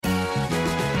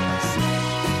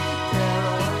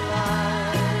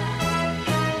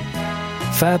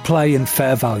Fair play and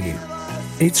fair value.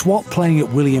 It's what playing at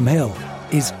William Hill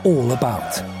is all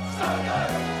about.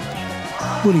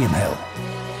 William Hill.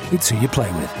 It's who you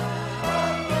play with.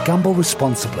 Gamble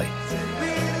responsibly.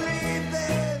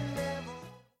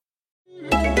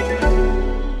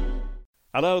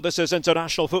 Hello, this is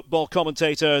international football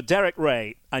commentator Derek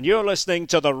Ray, and you're listening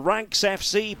to the Ranks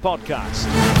FC podcast.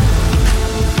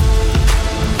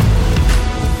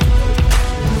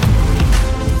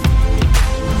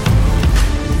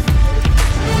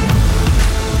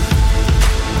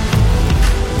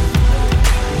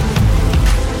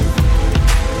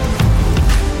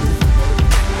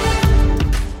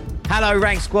 Hello,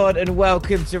 Ranks Squad, and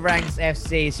welcome to Ranks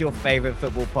FC. It's your favourite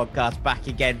football podcast, back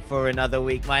again for another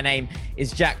week. My name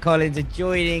is Jack Collins, and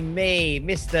joining me,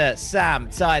 Mr. Sam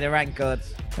Ty, the Rank God.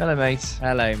 Hello, mate.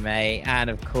 Hello, mate.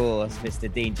 And, of course,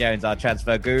 Mr. Dean Jones, our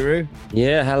transfer guru.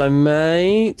 Yeah, hello,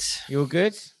 mate. You all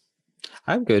good?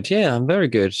 I'm good, yeah, I'm very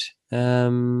good.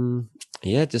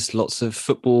 Yeah, just lots of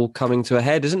football coming to a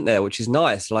head, isn't there? Which is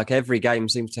nice. Like, every game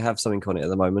seems to have something on it at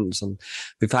the moment. And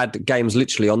we've had games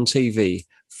literally on TV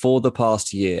for the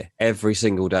past year, every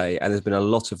single day, and there's been a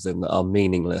lot of them that are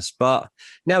meaningless. But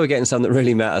now we're getting some that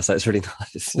really matter, so it's really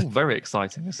nice. Ooh, very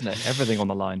exciting, isn't it? Everything on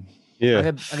the line. Yeah.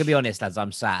 I'm gonna be honest, lads.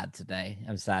 I'm sad today.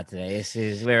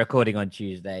 We're recording on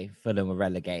Tuesday. Fulham were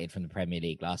relegated from the Premier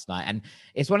League last night, and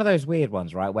it's one of those weird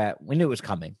ones, right? Where we knew it was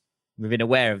coming. We've been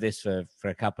aware of this for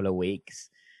a couple of weeks.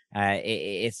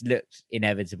 It's looked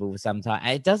inevitable for some time.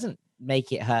 And it doesn't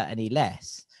make it hurt any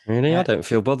less. Really? I don't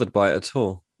feel bothered by it at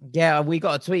all. Yeah, we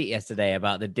got a tweet yesterday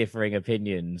about the differing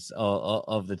opinions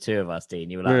of the two of us,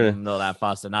 Dean. You were like, Really? not that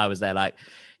fast. And I was there like,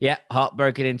 yeah,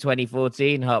 heartbroken in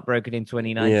 2014, heartbroken in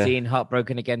 2019,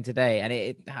 heartbroken again today.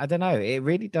 And I don't know, it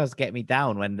really does get me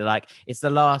down when it's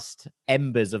the last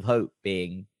embers of hope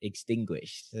being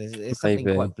extinguished. There's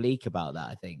something quite bleak about that,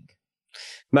 I think.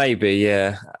 Maybe,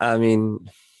 yeah. I mean,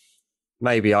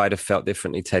 maybe I'd have felt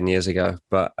differently 10 years ago,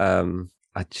 but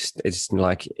it's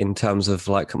like, in terms of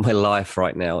like my life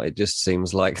right now, it just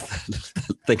seems like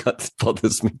the thing that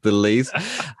bothers me the least.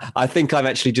 I think I'm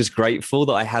actually just grateful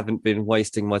that I haven't been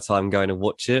wasting my time going to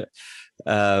watch it.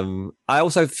 I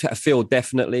also feel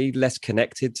definitely less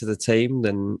connected to the team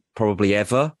than probably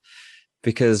ever,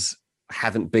 because I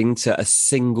haven't been to a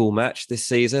single match this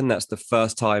season. That's the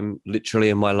first time literally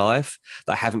in my life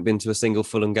that I haven't been to a single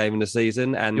Fulham game in the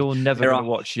season. And you're never going to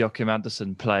watch Joachim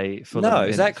Andersen play Fulham. No,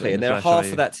 exactly. And there are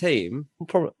half of that team,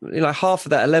 probably like half of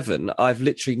that 11, I've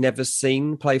literally never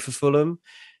seen play for Fulham.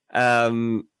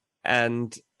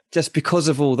 And just because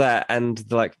of all that, and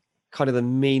like kind of the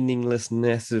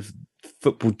meaninglessness of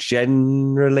football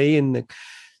generally in the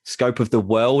scope of the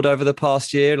world over the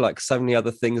past year, like so many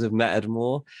other things have mattered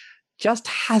more, just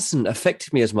hasn't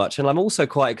affected me as much. And I'm also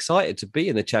quite excited to be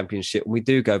in the Championship when we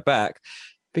do go back,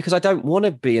 because I don't want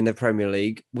to be in the Premier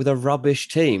League with a rubbish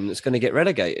team that's going to get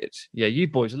relegated. Yeah, you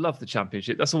boys love the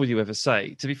Championship. That's all you ever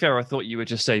say. To be fair, I thought you were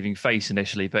just saving face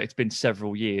initially, but it's been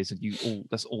several years and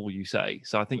that's all you say.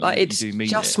 So I think you do mean it.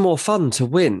 It's just more fun to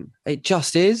win. It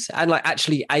just is. And like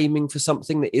actually aiming for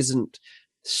something that isn't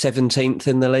 17th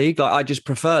in the league. Like, I just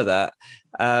prefer that.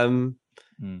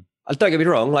 Don't get me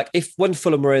wrong, like when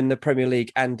Fulham were in the Premier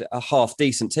League and a half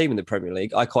decent team in the Premier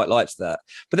League, I quite liked that.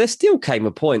 But there still came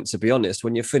a point, to be honest,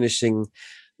 when you're finishing,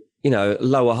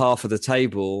 lower half of the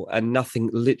table and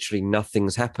literally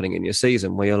nothing's happening in your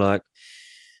season, where you're like,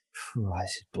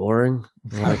 this is boring.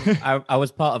 Like, I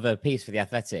was part of a piece for The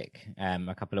Athletic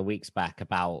a couple of weeks back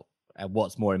about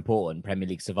what's more important, Premier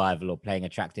League survival or playing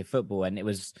attractive football. And it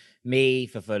was me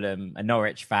for Fulham, a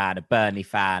Norwich fan, a Burnley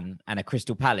fan, and a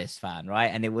Crystal Palace fan,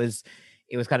 right? And it was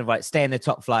kind of like stay in the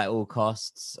top flight at all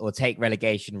costs or take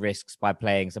relegation risks by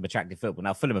playing some attractive football.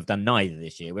 Now, Fulham have done neither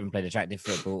this year. We haven't played attractive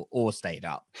football or stayed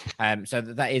up. So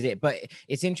that is it. But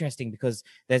it's interesting because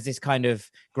there's this kind of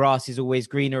grass is always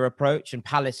greener approach. And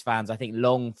Palace fans, I think,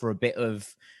 long for a bit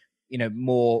of,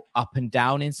 more up and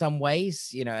down in some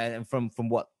ways, and from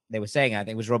what they were saying, I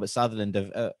think it was Robert Sutherland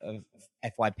of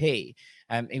FYP.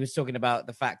 He was talking about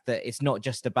the fact that it's not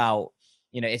just about,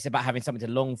 it's about having something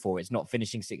to long for. It's not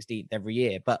finishing 16th every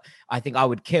year. But I think I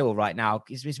would kill right now.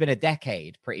 It's been a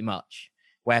decade pretty much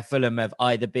where Fulham have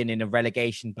either been in a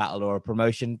relegation battle or a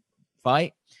promotion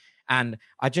fight. And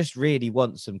I just really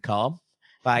want some calm.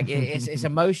 Like it's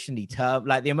emotionally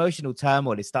like the emotional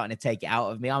turmoil is starting to take it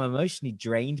out of me. I'm emotionally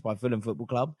drained by Fulham Football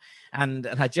Club. And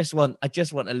I just want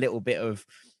a little bit of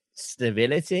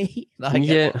stability. Like,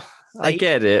 yeah, I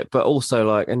get it, but also,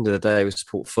 like, end of the day, we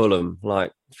support Fulham.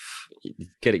 Like,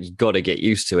 you've got to get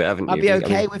used to it, haven't you? I'd be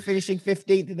okay with finishing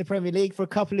 15th in the Premier League for a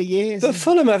couple of years. But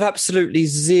Fulham have absolutely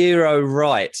zero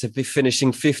right to be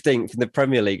finishing 15th in the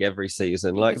Premier League every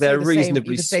season. Like, they're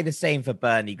reasonably... You could say the same for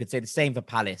Burnley. You could say the same for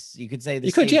Palace. You could say the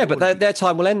You same... could, yeah, but their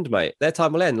time will end, mate. Their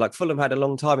time will end. Like, Fulham had a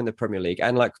long time in the Premier League,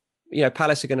 and like, you know,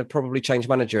 Palace are going to probably change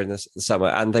manager in the summer,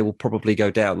 and they will probably go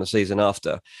down the season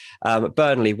after.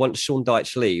 Burnley, once Sean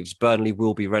Dyche leaves, Burnley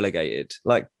will be relegated.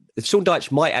 Like, if Sean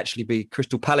Dyche might actually be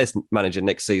Crystal Palace manager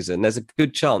next season, there's a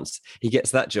good chance he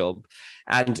gets that job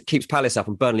and keeps Palace up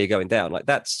and Burnley are going down. Like,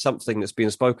 that's something that's being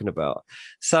spoken about.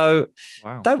 So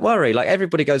Don't worry. Like,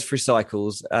 everybody goes through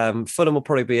cycles. Fulham will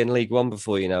probably be in League One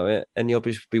before you know it, and you'll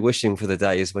be wishing for the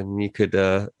days when you could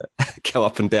go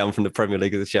up and down from the Premier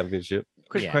League to the Championship.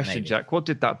 Quick question, maybe. Jack. What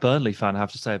did that Burnley fan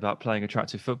have to say about playing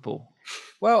attractive football?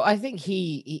 Well, I think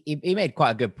he made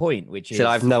quite a good point, which is...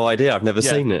 I have no idea. I've never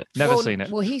seen it. Never seen it.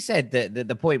 Well, he said that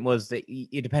the point was that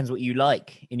it depends what you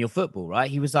like in your football, right?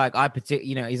 He was like,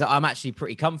 he's like, I'm actually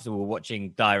pretty comfortable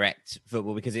watching direct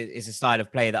football because it's a style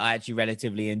of play that I actually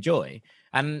relatively enjoy.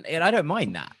 And I don't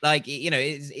mind that. Like, you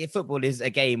know, football is a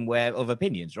game of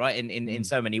opinions, right? In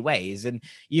so many ways. And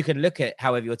you can look at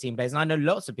however your team plays. And I know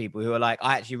lots of people who are like,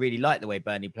 I actually really like the way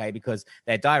Burnley play because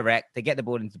they're direct. They get the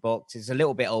ball into the box. It's a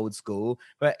little bit old school,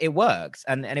 but it works.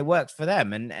 And it works for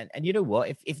them. And you know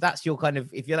what? If that's your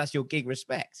that's your gig,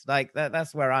 respect. Like,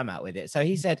 that's where I'm at with it. So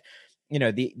he said, you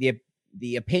know,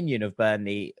 the opinion of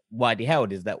Burnley widely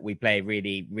held is that we play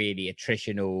really, really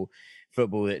attritional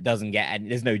football that doesn't get,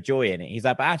 and there's no joy in it. He's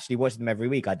like, but actually watching them every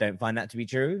week, I don't find that to be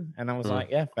true. And I was like,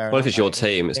 yeah, fair enough. Well, if it's your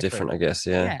team, it's different, I guess.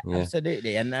 Yeah,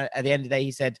 absolutely. And at the end of the day,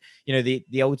 he said, you know,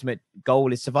 the ultimate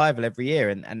goal is survival every year.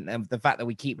 And the fact that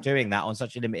we keep doing that on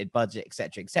such a limited budget,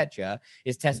 et cetera,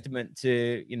 is testament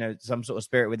to, you know, some sort of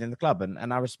spirit within the club.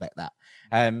 And I respect that.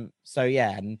 So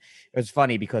yeah, and it was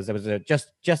funny because there was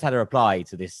just had a reply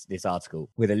to this article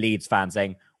with a Leeds fan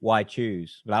saying, why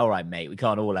choose? Well, all right, mate, we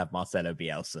can't all have Marcelo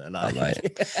Bielsa.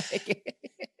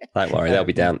 Don't worry, they'll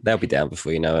be down. They'll be down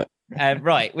before you know it.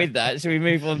 Right, with that, should we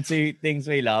move on to things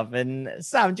we love? And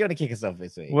Sam, do you want to kick us off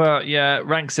this week? Well, yeah,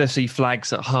 Ranks FC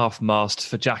flags at half-mast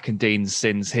for Jack and Dean's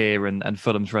sins here and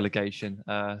Fulham's relegation.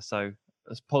 So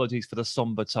apologies for the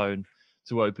somber tone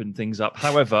to open things up.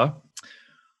 However,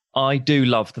 I do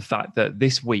love the fact that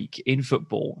this week in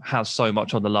football has so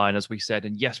much on the line, as we said.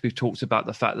 And yes, we've talked about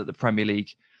the fact that the Premier League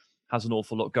has an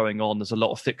awful lot going on. There's a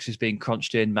lot of fixtures being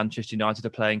crunched in. Manchester United are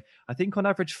playing, I think, on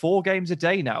average 4 games a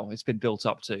day now. It's been built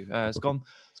up to. It's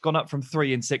gone up from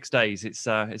 3 in 6 days. It's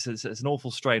an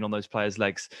awful strain on those players'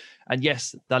 legs. And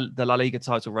yes, the La Liga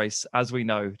title race, as we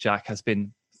know, Jack, has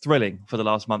been thrilling for the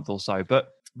last month or so.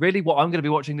 But really, what I'm going to be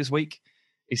watching this week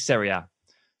is Serie A.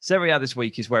 Serie A this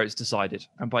week is where it's decided.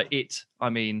 And by it, I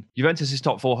mean Juventus'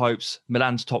 top 4 hopes,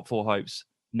 Milan's top 4 hopes,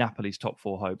 Napoli's top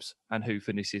 4 hopes, and who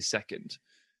finishes second.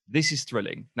 This is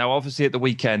thrilling. Now, obviously, at the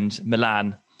weekend,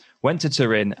 Milan went to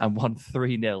Turin and won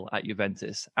 3-0 at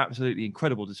Juventus. Absolutely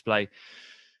incredible display.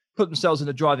 Put themselves in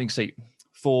the driving seat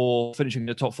for finishing in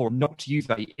the top 4, knocked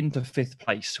Juve into 5th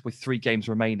place with 3 games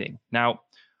remaining. Now,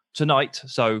 tonight,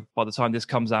 so by the time this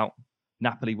comes out,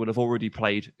 Napoli would have already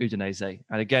played Udinese.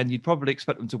 And again, you'd probably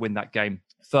expect them to win that game,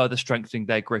 further strengthening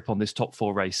their grip on this top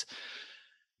 4 race.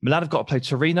 Milan have got to play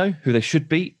Torino, who they should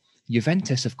beat.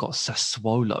 Juventus have got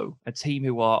Sassuolo, a team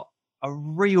who are a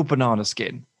real banana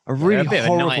skin. A really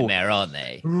horrible nightmare, aren't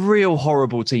they? Real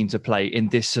horrible team to play in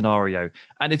this scenario.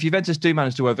 And if Juventus do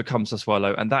manage to overcome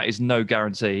Sassuolo, and that is no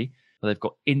guarantee, well, they've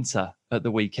got Inter at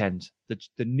the weekend,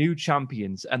 the new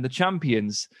champions, and the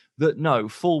champions that know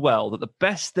full well that the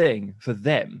best thing for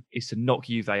them is to knock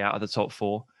Juve out of the top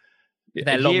 4.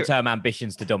 Their long-term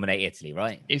ambitions to dominate Italy,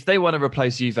 right? If they want to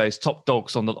replace Juve's top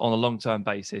dogs on a long-term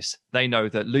basis, they know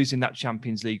that losing that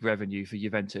Champions League revenue for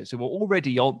Juventus, who were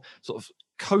already on sort of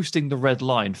coasting the red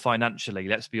line financially,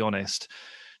 let's be honest,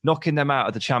 knocking them out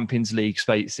of the Champions League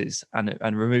spaces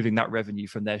and removing that revenue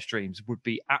from their streams would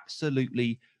be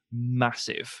absolutely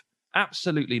massive.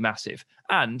 Absolutely massive.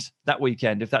 And that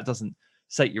weekend, if that doesn't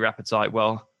sate your appetite,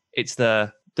 well, it's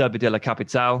the Derby della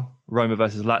Capitale, Roma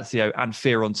versus Lazio, and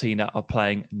Fiorentina are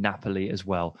playing Napoli as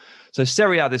well. So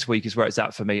Serie A this week is where it's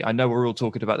at for me. I know we're all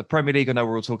talking about the Premier League. I know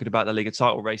we're all talking about the Liga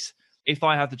title race. If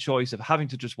I have the choice of having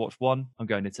to just watch one, I'm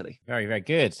going Italy. Very, very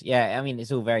good. Yeah, I mean,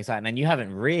 it's all very exciting. And you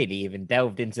haven't really even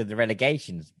delved into the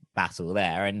relegation battle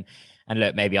there. And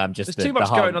look, maybe I'm just there's too much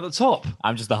going at the top.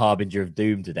 I'm just the harbinger of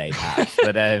doom today, perhaps.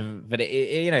 but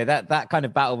it, you know, that kind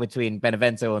of battle between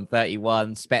Benevento on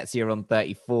 31, Spezia on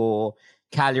 34,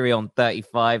 Cagliari on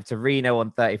 35, Torino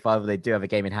on 35. They do have a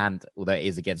game in hand, although it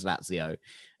is against Lazio.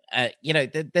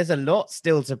 there's a lot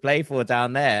still to play for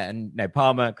down there. And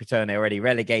Parma, Crotone already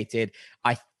relegated.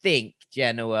 I think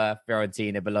Genoa,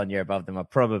 Fiorentina, Bologna above them are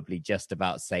probably just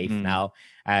about safe now.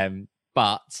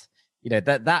 But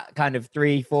that kind of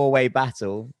 3-4 way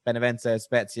battle, Benevento,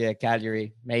 Spezia,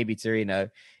 Cagliari, maybe Torino,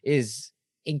 is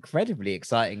incredibly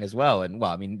exciting as well. And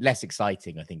less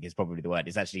exciting, I think, is probably the word.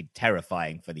 It's actually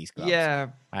terrifying for these clubs. Yeah,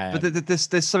 but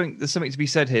there's something to be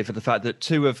said here for the fact that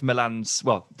two of Milan's,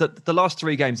 the last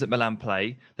 3 games that Milan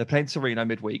play, they're playing Torino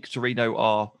midweek. Torino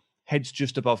are heads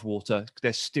just above water.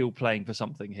 They're still playing for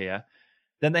something here.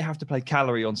 Then they have to play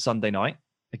Cagliari on Sunday night.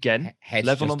 Again, heads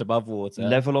just above water.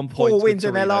 Level on points. 4 wins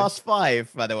in their last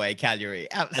 5, by the way, Cagliari.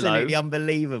 Absolutely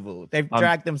unbelievable. They've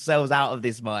dragged themselves out of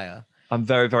this mire. I'm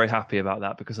very, very happy about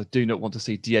that because I do not want to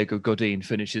see Diego Godin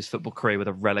finish his football career with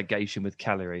a relegation with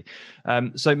Cagliari.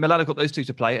 So Milan have got those 2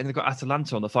 to play, and they've got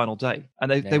Atalanta on the final day. And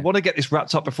they want to get this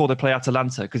wrapped up before they play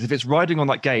Atalanta, because if it's riding on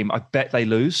that game, I bet they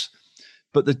lose.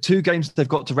 But the 2 games they've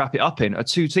got to wrap it up in are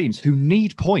 2 teams who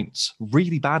need points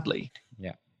really badly.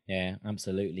 Yeah,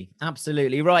 absolutely.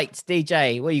 Absolutely. Right,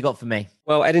 DJ, what you got for me?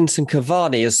 Well, Edinson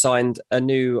Cavani has signed a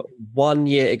new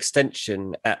 1-year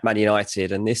extension at Man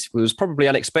United, and this was probably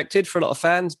unexpected for a lot of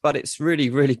fans, but it's really,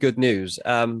 really good news.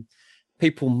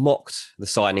 People mocked the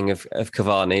signing of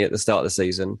Cavani at the start of the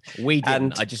season. We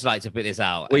didn't. I'd just like to put this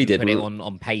out. We didn't. Put it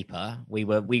on paper. We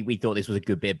thought this was a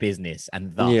good bit of business,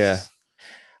 and thus... Yeah.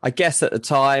 I guess at the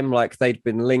time, they'd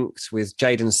been linked with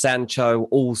Jadon Sancho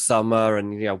all summer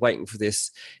and, waiting for this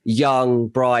young,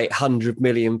 bright £100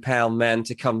 million man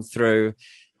to come through.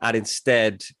 And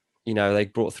instead, they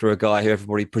brought through a guy who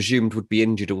everybody presumed would be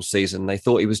injured all season. They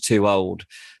thought he was too old.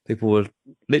 People were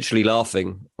literally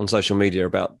laughing on social media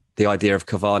about the idea of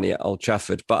Cavani at Old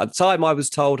Trafford. But at the time I was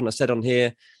told, and I said on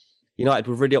here, United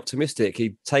were really optimistic.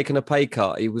 He'd taken a pay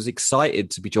cut. He was excited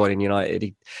to be joining United.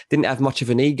 He didn't have much of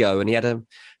an ego, and he had a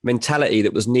mentality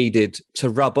that was needed to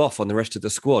rub off on the rest of the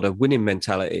squad, a winning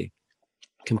mentality.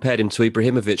 Compared him to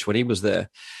Ibrahimovic when he was there.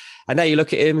 And now you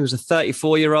look at him, he was a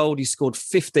 34-year-old. He scored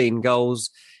 15 goals.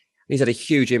 He's had a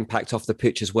huge impact off the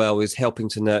pitch as well. He's helping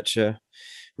to nurture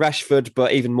Rashford,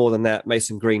 but even more than that,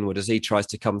 Mason Greenwood, as he tries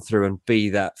to come through and be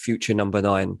that future number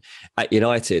 9 at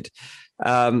United.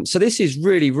 So this is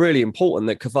really, really important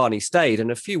that Cavani stayed.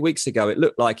 And a few weeks ago, it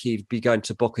looked like he'd be going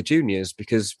to Boca Juniors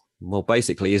because,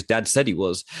 basically his dad said he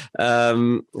was.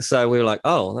 So we were like,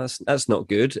 oh, that's not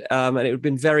good. And it would have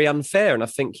been very unfair. And I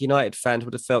think United fans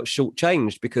would have felt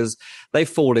shortchanged because they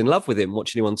fall in love with him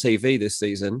watching him on TV this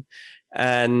season.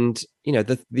 And,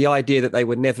 the idea that they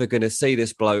were never going to see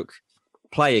this bloke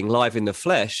playing live in the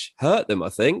flesh hurt them, I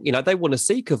think. They want to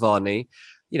see Cavani,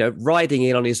 riding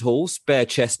in on his horse,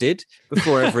 bare-chested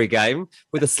before every game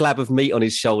with a slab of meat on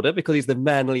his shoulder because he's the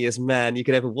manliest man you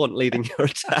could ever want leading your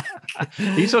attack.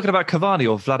 Are you talking about Cavani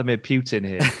or Vladimir Putin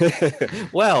here?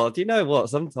 Well, do you know what?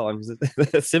 Sometimes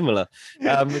they're similar.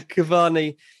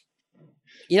 Cavani,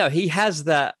 he has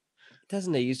that,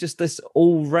 doesn't he? He's just this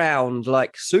all-round,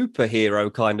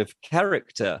 superhero kind of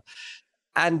character.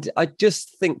 And I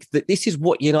just think that this is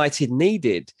what United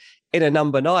needed in a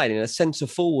number 9, in a centre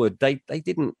forward. They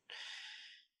didn't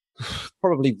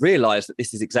probably realise that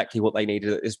this is exactly what they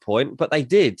needed at this point, but they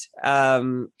did.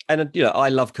 And I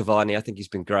love Cavani. I think he's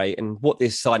been great. And what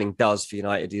this signing does for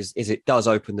United is it does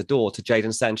open the door to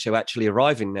Jadon Sancho actually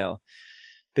arriving now,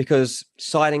 because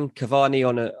signing Cavani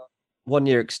on a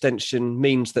 1-year extension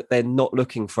means that they're not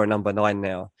looking for a number 9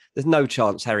 now. There's no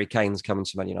chance Harry Kane's coming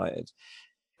to Man United.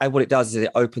 And what it does is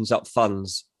it opens up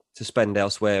funds to spend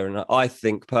elsewhere. And I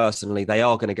think personally, they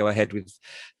are going to go ahead with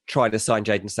trying to sign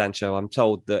Jadon Sancho. I'm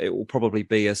told that it will probably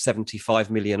be a 75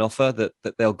 million offer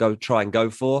that they'll try and go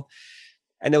for.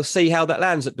 And they'll see how that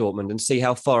lands at Dortmund and see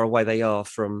how far away they are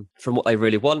from what they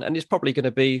really want. And it's probably going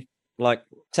to be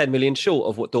 10 million short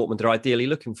of what Dortmund are ideally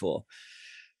looking for.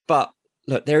 But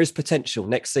look, there is potential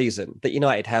next season that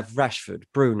United have Rashford,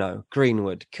 Bruno,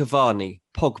 Greenwood, Cavani,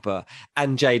 Pogba,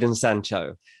 and Jadon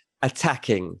Sancho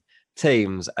attacking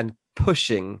teams and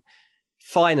pushing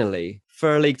finally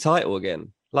for a league title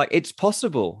again. It's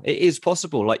possible. It is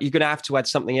possible. You're going to have to add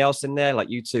something else in there.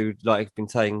 You two, have been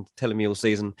telling me all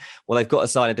season, well, they've got to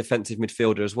sign a defensive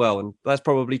midfielder as well. And that's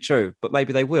probably true, but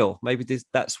maybe they will. Maybe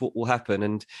that's what will happen.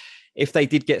 And if they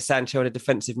did get Sancho and a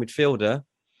defensive midfielder,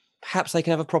 perhaps they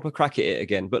can have a proper crack at it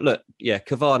again. But look,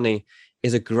 Cavani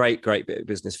is a great, great bit of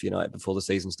business for United before the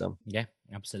season's done. Yeah,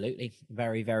 absolutely.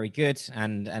 Very, very good.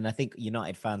 And I think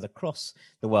United fans across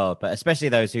the world, but especially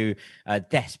those who are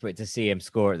desperate to see him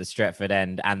score at the Stretford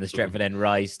End and the Stretford End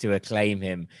rise to acclaim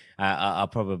him, are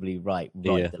probably right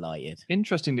delighted.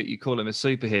 Interesting that you call him a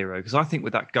superhero, because I think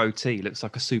with that goatee, he looks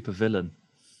like a super villain.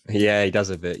 Yeah, he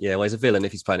does a bit. Yeah, well, he's a villain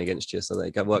if he's playing against you, so there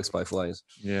you go. Works both ways.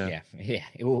 Yeah.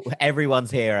 Everyone's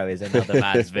hero is another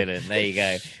man's villain. There you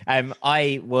go.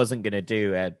 I wasn't going to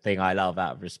do a thing I love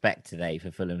out of respect today for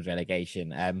Fulham's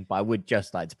relegation, but I would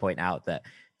just like to point out that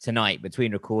tonight,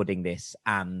 between recording this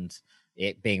and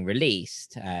it being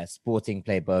released, Sporting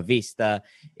play Boavista.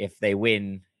 If they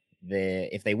win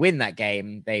that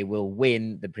game, they will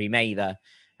win the Primeira.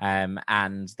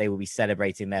 And they will be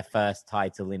celebrating their first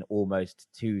title in almost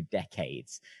 2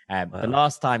 decades. Wow. The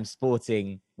last time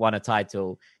Sporting won a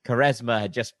title, Quaresma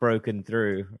had just broken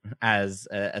through as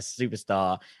a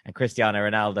superstar, and Cristiano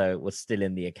Ronaldo was still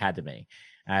in the academy.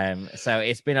 So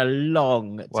it's been a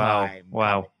long time.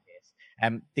 Wow.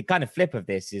 The kind of flip of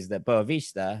this is that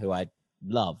Boavista, who I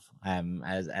love,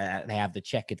 as they have the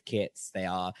checkered kits, they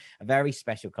are a very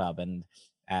special club, and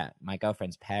my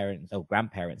girlfriend's parents or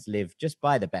grandparents live just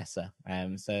by the Bessa.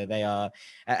 So they are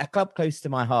a club close to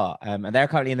my heart. And they're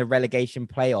currently in the relegation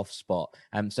playoff spot.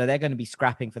 So they're going to be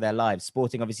scrapping for their lives.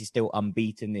 Sporting obviously still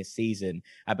unbeaten this season,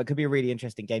 but could be a really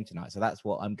interesting game tonight. So that's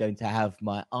what I'm going to have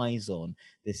my eyes on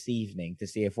this evening, to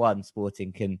see if one,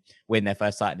 Sporting can win their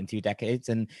first title in 2 decades,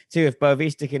 and two, if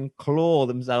Boavista can claw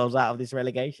themselves out of this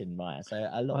relegation, Maya. So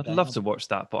I'd love to watch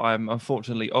that, but I'm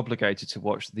unfortunately obligated to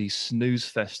watch the snooze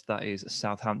fest that is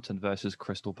Southampton versus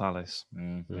Crystal Palace.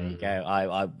 There you go.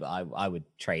 I would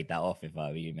trade that off if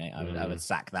I were you, mate. I would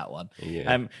sack that one.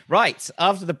 Yeah. Right,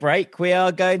 after the break, we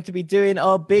are going to be doing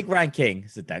our big ranking,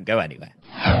 so don't go anywhere.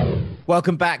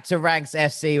 Welcome back to Ranks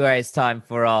FC, where it's time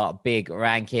for our big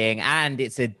ranking, and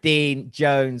it's a Dean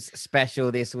Jones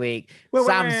special this week.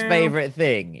 Sam's favorite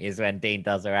thing is when Dean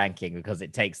does a ranking, because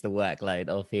it takes the workload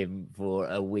off him for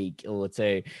a week or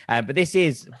two. But this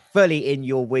is fully in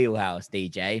your wheelhouse,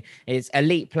 DJ. It's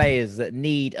elite players that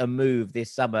need a move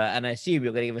this summer, and I assume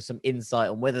you're going to give us some insight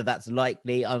on whether that's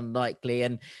likely, unlikely.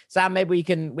 And Sam, maybe we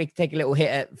can take a little hit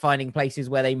at finding places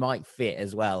where they might fit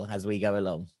as well as we go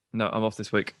along. No, I'm off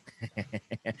this week.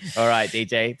 All right,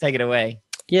 DJ, take it away.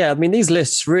 Yeah, I mean, these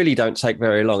lists really don't take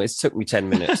very long. It took me 10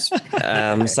 minutes.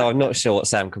 So I'm not sure what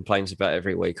Sam complains about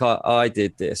every week. I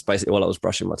did this basically while I was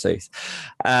brushing my teeth.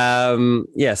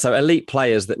 So elite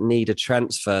players that need a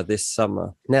transfer this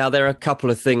summer. Now, there are a couple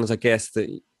of things, I guess, that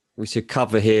we should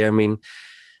cover here. I mean,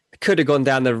 could have gone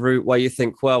down the route where you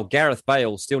think, well, Gareth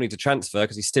Bale still needs a transfer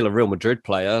because he's still a Real Madrid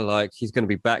player. Like, he's going to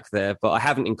be back there. But I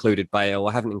haven't included Bale.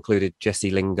 I haven't included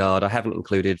Jesse Lingard. I haven't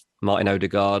included Martin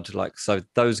Odegaard. Like, so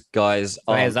those guys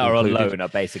players are on loan are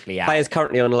basically out. Players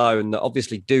currently on loan that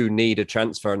obviously do need a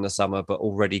transfer in the summer, but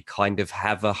already kind of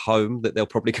have a home that they're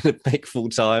probably going to make full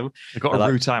time. They've got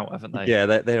a route out, haven't they? Yeah,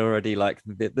 they're already like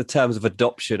the terms of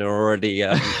adoption are already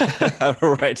are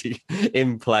already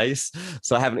in place.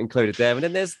 So I haven't included them. And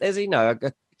then there's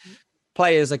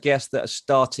players, I guess, that are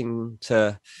starting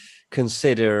to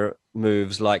consider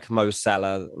moves like Mo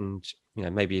Salah and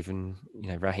maybe even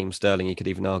Raheem Sterling. You could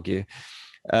even argue,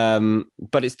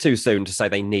 but it's too soon to say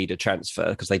they need a transfer,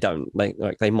 because they don't.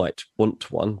 They might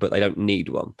want one, but they don't need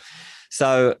one.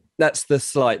 So that's the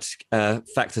slight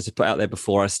factor to put out there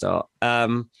before I start.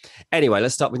 Anyway,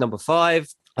 let's start with number 5.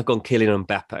 I've gone Kylian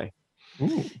Mbappe.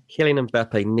 Ooh. Kylian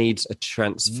Mbappe needs a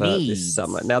transfer this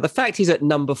summer. Now, the fact he's at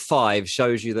number 5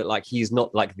 shows you that he's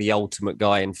not the ultimate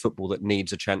guy in football that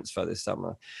needs a transfer this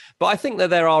summer. But I think that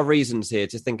there are reasons here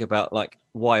to think about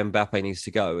why Mbappe needs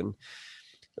to go. And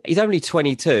he's only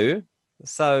 22,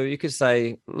 so you could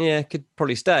say, could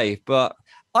probably stay. But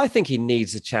I think he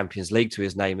needs a Champions League to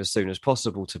his name as soon as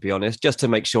possible, to be honest, just to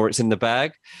make sure it's in the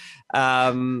bag.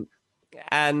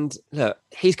 And look,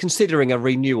 he's considering a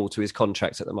renewal to his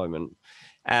contract at the moment.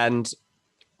 And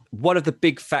one of the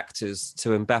big factors to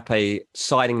Mbappe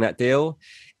signing that deal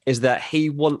is that he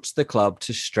wants the club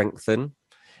to strengthen,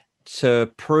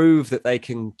 to prove that they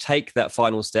can take that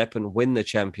final step and win the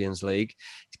Champions League.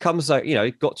 It comes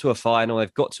got to a final,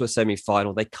 they've got to a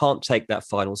semi-final, they can't take that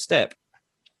final step.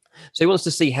 So he wants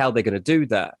to see how they're going to do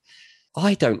that.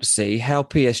 I don't see how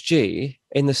PSG,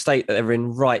 in the state that they're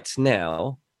in right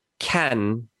now,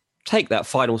 can take that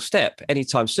final step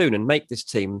anytime soon and make this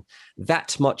team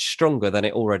that much stronger than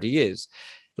it already is.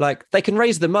 They can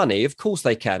raise the money, of course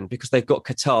they can, because they've got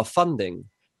Qatar funding.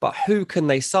 But who can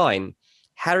they sign?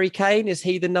 Harry Kane, is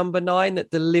he the number 9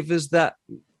 that delivers that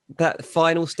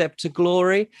final step to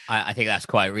glory? I think that's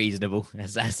quite reasonable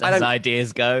as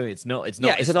ideas go. It's not.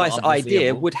 Yeah, it's a nice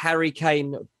idea. Would Harry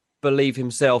Kane believe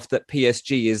himself that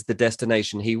PSG is the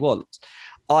destination he wants?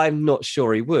 I'm not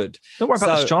sure he would. Don't worry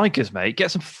about the strikers, mate.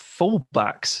 Get some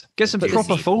fullbacks. Get some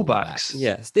proper fullbacks.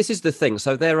 Yes, this is the thing.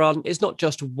 So it's not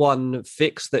just one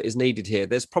fix that is needed here.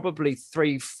 There's probably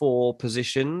 3-4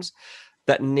 positions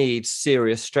that need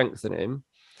serious strengthening.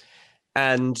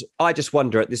 And I just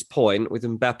wonder at this point, with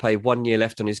Mbappe 1 year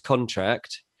left on his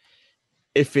contract,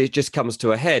 if it just comes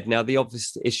to a head. Now, the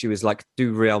obvious issue is like,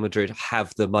 do Real Madrid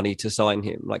have the money to sign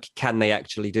him? Like, can they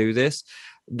actually do this?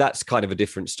 That's kind of a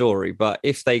different story. But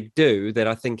if they do, then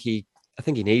I think he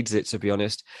needs it, to be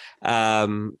honest.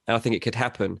 And I think it could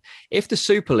happen. If the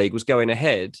Super League was going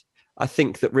ahead, I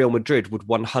think that Real Madrid would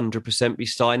 100% be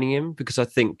signing him, because I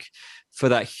think for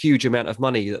that huge amount of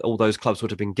money that all those clubs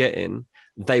would have been getting,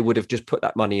 they would have just put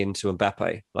that money into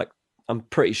Mbappe. Like, I'm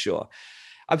pretty sure.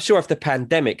 I'm sure if the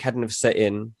pandemic hadn't have set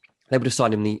in, they would have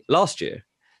signed him last year.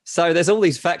 So there's all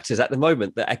these factors at the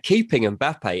moment that are keeping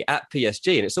Mbappe at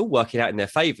PSG, and it's all working out in their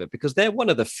favour, because they're one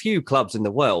of the few clubs in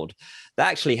the world that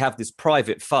actually have this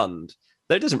private fund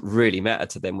that it doesn't really matter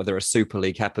to them whether a Super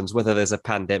League happens, whether there's a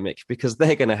pandemic, because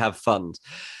they're going to have funds.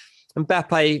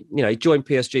 Mbappe, he joined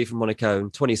PSG from Monaco in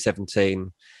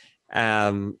 2017,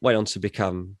 went on to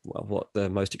become the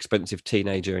most expensive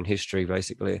teenager in history,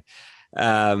 basically.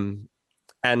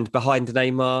 And behind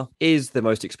Neymar is the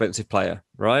most expensive player,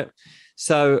 right?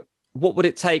 So what would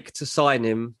it take to sign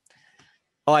him?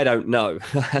 I don't know.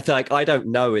 I don't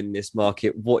know in this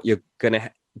market what you're going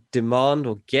to demand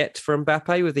or get from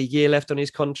Mbappe with a year left on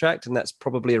his contract. And that's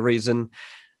probably a reason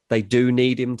they do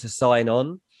need him to sign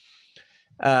on.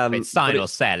 It's sign or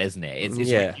sell, isn't it? It's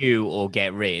renew or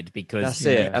get rid, because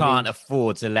you can't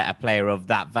afford to let a player of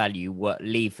that value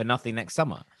leave for nothing next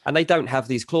summer. And they don't have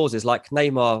these clauses. Like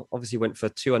Neymar obviously went for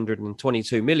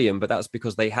 222 million, but that's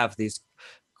because they have these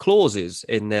clauses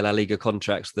in their La Liga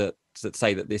contracts that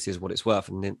say that this is what it's worth.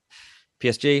 And then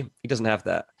PSG, he doesn't have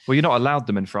that. Well, you're not allowed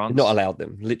them in France. You're not allowed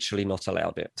them, literally not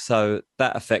allowed it. So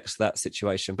that affects that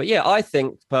situation. But yeah, I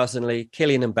think personally,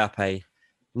 Kylian Mbappe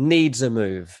needs a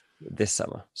move this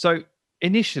summer. So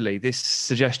initially, this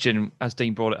suggestion, as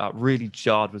Dean brought it up, really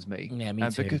jarred with me. Yeah, me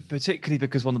too. Particularly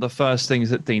because one of the first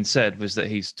things that Dean said was that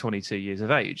he's 22 years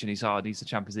of age and he's needs the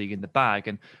Champions League in the bag.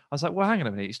 And I was like, well, hang on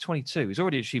a minute. He's 22. He's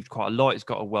already achieved quite a lot. He's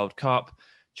got a World Cup,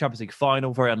 Champions League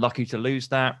final. Very unlucky to lose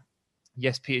that.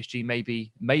 Yes, PSG may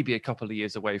be a couple of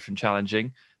years away from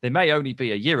challenging. They may only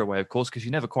be a year away, of course, because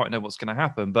you never quite know what's going to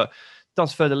happen. But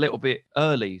does feel a little bit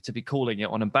early to be calling it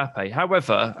on Mbappe.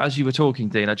 However, as you were talking,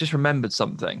 Dean, I just remembered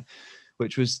something,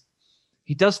 which was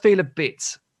he does feel a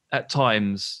bit at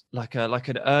times like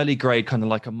an early grade, kind of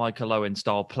like a Michael Owen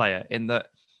style player, in that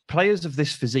players of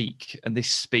this physique and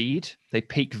this speed, they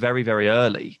peak very, very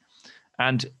early.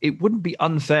 And it wouldn't be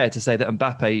unfair to say that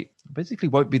Mbappe basically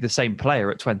won't be the same player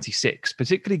at 26,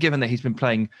 particularly given that he's been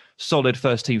playing solid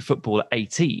first-team football at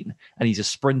 18 and he's a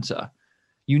sprinter.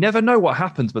 You never know what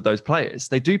happens with those players.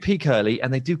 They do peak early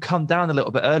and they do come down a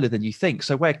little bit earlier than you think.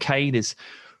 So where Kane is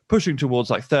pushing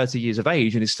towards like 30 years of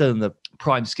age and is still in the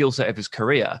prime skill set of his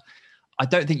career, I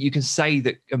don't think you can say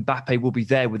that Mbappe will be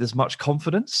there with as much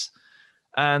confidence.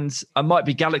 And I might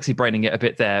be galaxy braining it a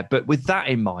bit there, but with that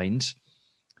in mind,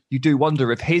 you do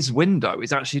wonder if his window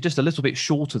is actually just a little bit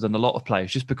shorter than a lot of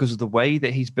players, just because of the way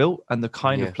that he's built and the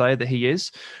kind of player that he is,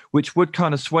 which would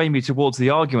kind of sway me towards the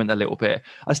argument a little bit.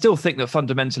 I still think that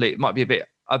fundamentally it might be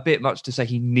a bit much to say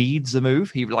he needs a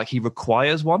move. He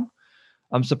requires one.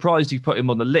 I'm surprised you put him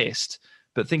on the list,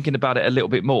 but thinking about it a little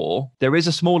bit more, there is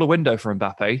a smaller window for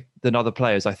Mbappe than other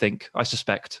players, I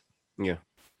suspect. Yeah,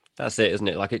 that's it, isn't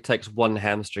it? Like, it takes one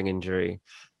hamstring injury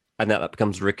and that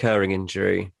becomes a recurring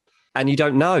injury. And you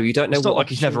don't know. It's not like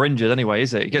he's never injured anyway,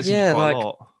 is it? He gets injured quite a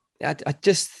lot. I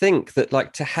just think that,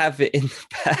 like, to have it in the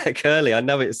bag early, I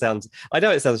know it sounds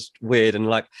weird, and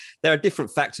like there are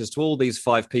different factors to all these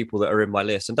 5 people that are in my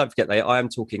list. And don't forget, I am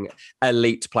talking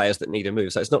elite players that need a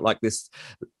move. So it's not like this.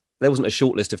 There wasn't a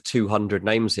short list of 200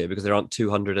 names here, because there aren't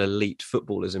 200 elite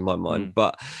footballers in my mind.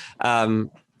 But I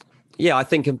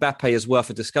think Mbappe is worth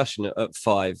a discussion at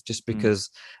 5 just because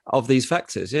of these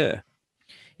factors. Yeah.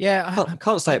 Yeah, I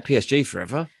can't stay at PSG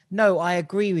forever. No, I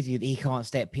agree with you that he can't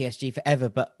stay at PSG forever,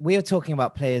 but we're talking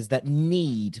about players that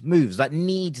need moves, that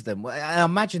need them. I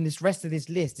imagine this rest of this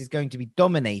list is going to be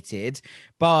dominated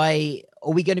by,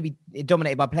 are we going to be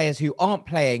dominated by players who aren't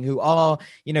playing, who are,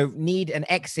 need an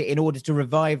exit in order to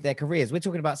revive their careers? We're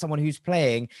talking about someone who's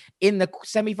playing in the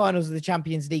semi-finals of the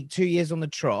Champions League 2 years on the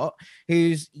trot,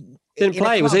 who's didn't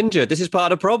play, he was injured. This is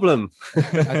part of the problem.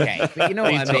 Okay, but you know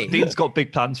what I mean. Dean's got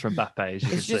big plans for Mbappe, as you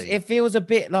can see. It feels a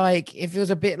bit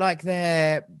like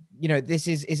they're, this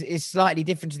is slightly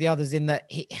different to the others in that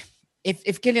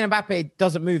if Kylian Mbappe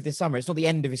doesn't move this summer, it's not the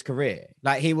end of his career.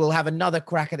 Like, he will have another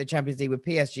crack at the Champions League with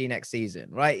PSG next season,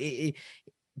 right?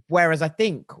 Whereas I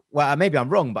think, well, maybe I'm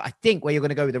wrong, but I think where you're going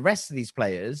to go with the rest of these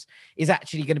players is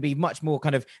actually going to be much more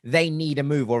kind of, they need a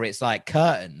move, or it's like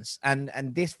curtains. And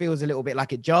this feels a little bit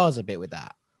like it jars a bit with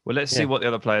that. Well, let's see what the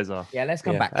other players are. Yeah, let's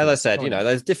come back. As I said,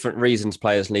 there's different reasons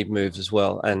players need moves as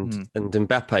well. And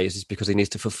Mbappe is because he needs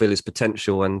to fulfill his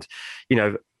potential. And,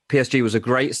 PSG was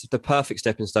the perfect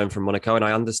stepping stone from Monaco, and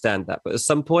I understand that. But at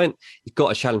some point, he's got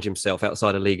to challenge himself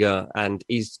outside of Liga, and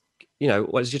he's,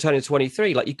 as you're turning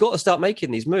 23, like, you've got to start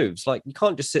making these moves. Like, you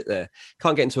can't just sit there,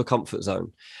 can't get into a comfort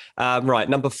zone. Right,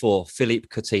 number 4, Philippe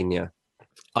Coutinho.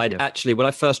 Actually, when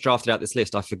I first drafted out this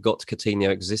list, I forgot Coutinho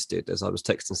existed. As I was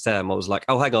texting Sam, I was like,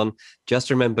 oh, hang on, just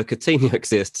remember Coutinho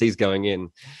exists. He's going in.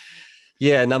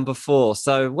 Yeah, number 4.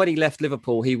 So when he left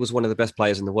Liverpool, he was one of the best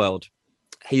players in the world.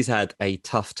 He's had a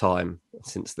tough time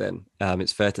since then.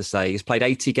 It's fair to say. He's played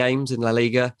 80 games in La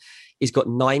Liga. He's got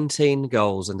 19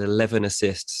 goals and 11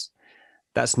 assists.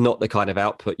 That's not the kind of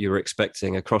output you were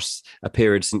expecting across a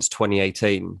period since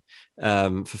 2018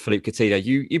 for Philippe Coutinho.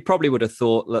 You probably would have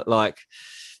thought that, like,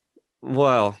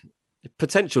 well,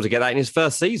 potential to get that in his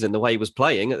first season, the way he was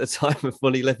playing at the time of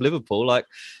when he left Liverpool, like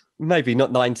maybe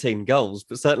not 19 goals,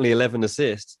 but certainly 11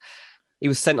 assists. He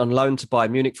was sent on loan to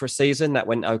Bayern Munich for a season. That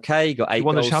went okay. He got 8 goals. He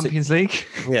won the Champions League?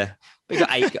 Yeah. He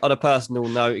got 8, on a personal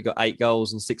note, he got 8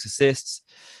 goals and 6 assists.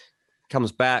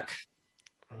 Comes back,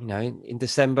 in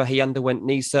December, he underwent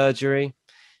knee surgery.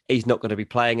 He's not going to be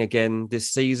playing again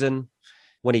this season.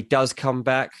 When he does come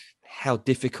back, how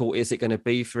difficult is it going to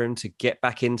be for him to get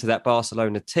back into that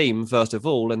Barcelona team, first of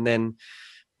all, and then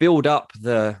build up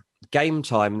the game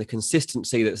time and the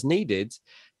consistency that's needed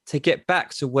to get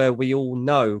back to where we all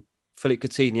know Philippe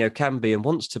Coutinho can be and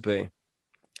wants to be.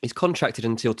 He's contracted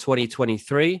until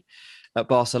 2023 at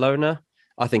Barcelona.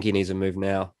 I think he needs a move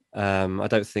now. I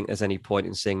don't think there's any point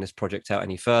in seeing this project out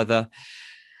any further.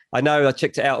 I know I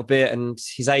checked it out a bit, and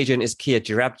his agent is Kia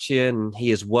Joorabchian, and he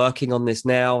is working on this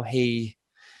now. He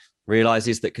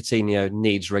realizes that Coutinho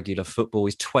needs regular football.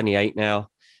 He's 28 now.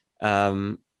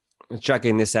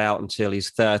 Dragging this out until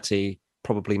he's 30,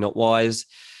 probably not wise.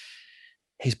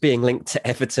 He's being linked to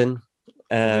Everton.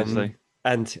 And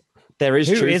there is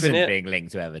truth in it. Who isn't being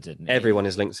linked to Everton? Everyone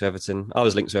is linked to Everton. I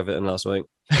was linked to Everton last week.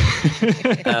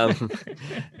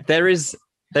 There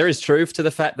is truth to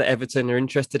the fact that Everton are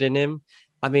interested in him.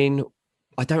 I mean,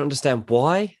 I don't understand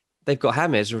why. They've got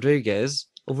James Rodriguez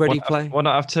already playing. Why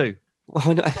not have 2?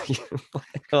 Why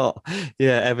not?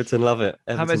 Yeah, Everton love it.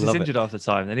 James is injured half the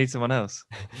time. They need someone else.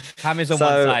 James on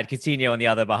one side, Coutinho on the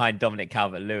other, behind Dominic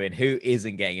Calvert-Lewin, who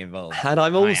isn't getting involved. And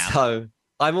I'm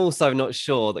also not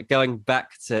sure that going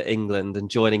back to England and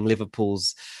joining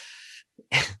Liverpool's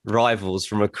rivals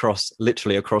from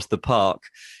literally across the park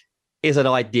is an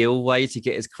ideal way to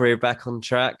get his career back on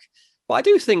track. But I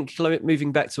do think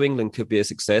moving back to England could be a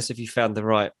success if you found the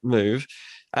right move.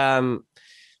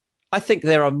 I think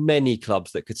there are many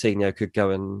clubs that Coutinho could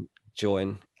go and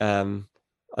join. I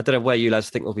don't know where you lads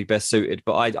think will be best suited,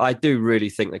 but I do really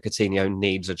think that Coutinho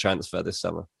needs a transfer this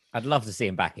summer. I'd love to see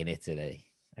him back in Italy.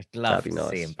 I'd love to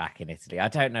see him back in Italy. I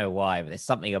don't know why, but there's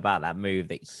something about that move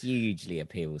that hugely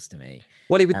appeals to me.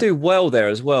 Well, he would do well there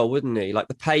as well, wouldn't he? Like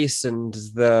the pace and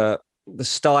the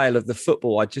style of the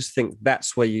football. I just think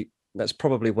that's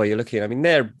probably where you're looking. I mean,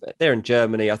 they're in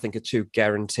Germany, I think, are 2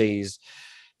 guarantees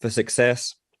for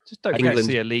success. Just don't get to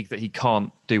see a league that he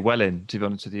can't do well in, to be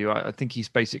honest with you. I think he's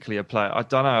basically a player. I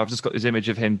don't know. I've just got this image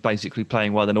of him basically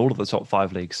playing well in all of the top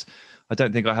 5 leagues. I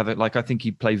don't think I have it. Like, I think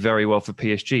he'd play very well for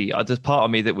PSG. There's part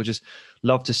of me that would just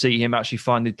love to see him actually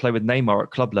finally play with Neymar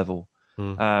at club level.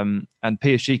 And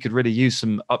PSG could really use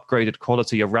some upgraded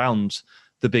quality around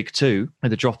the big 2.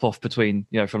 And the drop off between,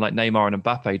 from like Neymar and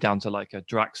Mbappe down to like a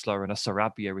Draxler and a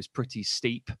Sarabia is pretty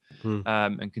steep.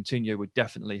 And Coutinho would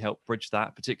definitely help bridge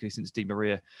that, particularly since Di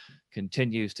Maria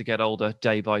continues to get older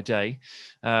day by day.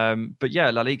 But yeah,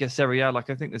 La Liga, Serie A, like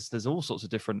I think there's all sorts of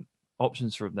different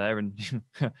options from there, and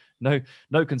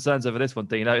no concerns over this one,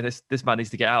 Dino. This man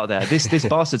needs to get out of there. This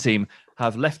Barca team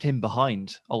have left him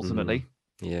behind ultimately.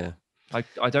 Yeah.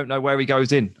 I don't know where he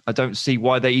goes in. I don't see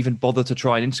why they even bother to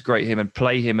try and integrate him and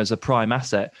play him as a prime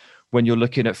asset when you're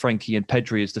looking at Frankie and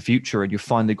Pedri as the future and you've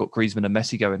finally got Griezmann and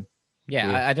Messi going.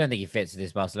 Yeah. I don't think he fits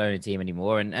this Barcelona team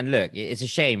anymore. And look, it's a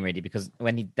shame really, because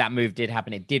when that move did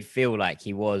happen, it did feel like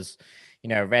he was,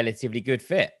 a relatively good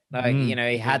fit. Like,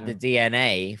 he had the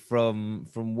DNA from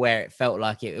where it felt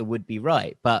like it would be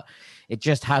right, but it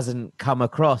just hasn't come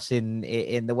across in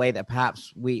the way that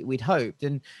perhaps we'd hoped.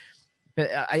 But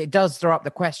it does throw up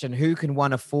the question, who can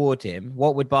one afford him?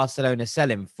 What would Barcelona sell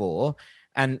him for?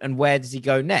 And where does he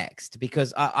go next?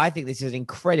 Because I think this is an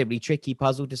incredibly tricky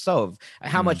puzzle to solve.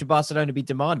 How much would Barcelona be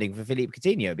demanding for Philippe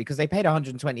Coutinho? Because they paid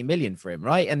 120 million for him,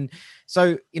 right? And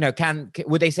so,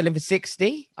 would they sell him for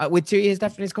 60 with 2 years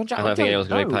left in his contract? I don't think anyone's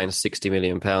going to be paying £60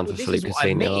 million for Philippe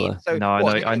Coutinho. So, no,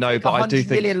 I know, but I do think 100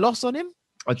 million loss on him.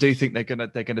 I do think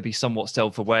they're gonna be somewhat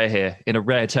self-aware here in a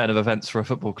rare turn of events for a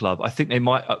football club. I think they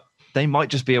might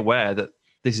just be aware that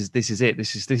this is it.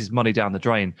 This is money down the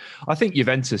drain. I think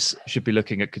Juventus should be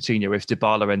looking at Coutinho if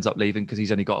Dybala ends up leaving because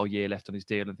he's only got a year left on his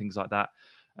deal and things like that.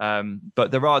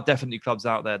 But there are definitely clubs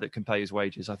out there that can pay his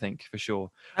wages, I think, for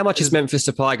sure. How much is Memphis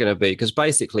Depay going to be? Because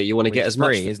basically you want to get as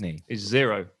much, isn't he? It's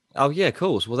zero. Oh yeah, of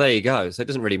course. Well, there you go. So it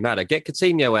doesn't really matter. Get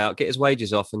Coutinho out, get his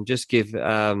wages off, and just give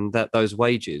those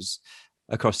wages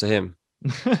across to him.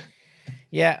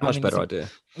 Yeah, Much better idea.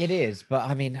 It is, but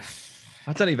I mean,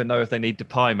 I don't even know if they need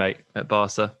Depay, mate, at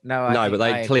Barca. But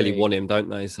they clearly want him, don't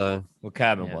they? So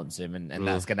Koeman wants him, and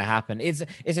that's going to happen. It's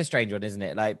a strange one, isn't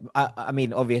it? Like, I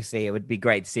mean, obviously, it would be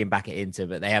great to see him back at Inter,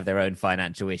 but they have their own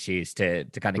financial issues to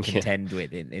kind of contend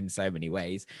with in so many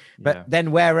ways. But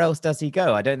then where else does he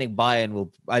go? I don't think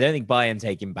Bayern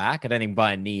take him back. I don't think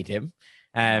Bayern need him.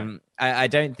 I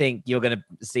don't think you're going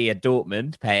to see a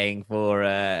Dortmund paying for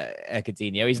a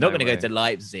Coutinho. He's not going to go to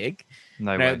Leipzig.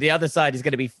 No way. The other side is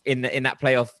going to be in that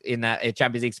playoff, in that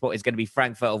Champions League spot is going to be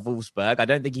Frankfurt or Wolfsburg. I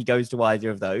don't think he goes to either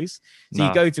of those. So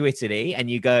you go to Italy and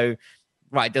you go,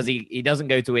 right, he doesn't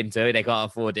go to Inter. They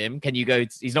can't afford him. Can you go?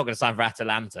 He's not going to sign for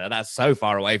Atalanta. That's so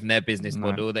far away from their business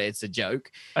model that it's a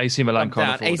joke. AC Milan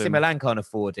can't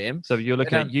afford him. So you're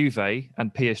looking at Juve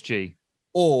and PSG.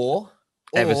 Or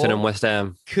Everton and West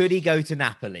Ham. Could he go to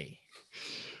Napoli?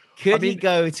 Could he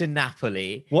go to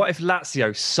Napoli? What if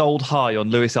Lazio sold high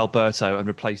on Luis Alberto and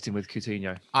replaced him with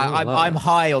Coutinho? I'm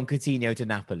high on Coutinho to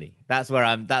Napoli. That's where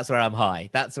I'm high.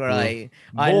 That's where I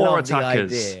More love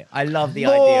attackers. the idea. I love the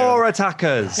idea. More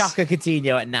attackers. Chuck a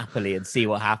Coutinho at Napoli and see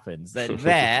what happens.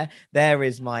 There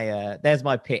is my there's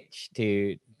my pitch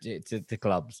to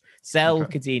clubs. Sell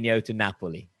Coutinho to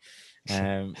Napoli.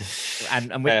 And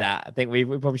with that, I think we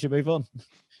probably should move on.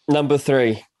 Number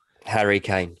 3, Harry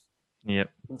Kane.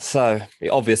 Yep. So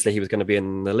obviously he was going to be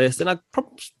in the list, and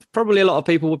probably a lot of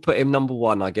people would put him number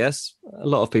 1. I guess a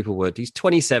lot of people would. He's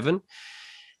 27.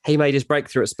 He made his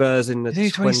breakthrough at Spurs in the.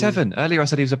 He's 27. Earlier I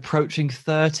said he was approaching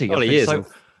 30. Well, he is.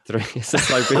 It's a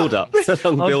slow build-up. It's a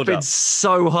long build-up. I've been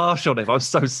so harsh on him. I'm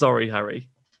so sorry, Harry.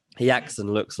 He acts and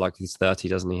looks like he's 30,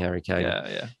 doesn't he, Harry Kane?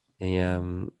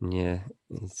 Yeah.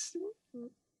 It's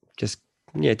just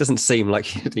it doesn't seem like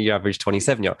the average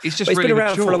 27-year-old. He's just he's really been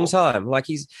around mature for a long time. Like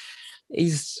he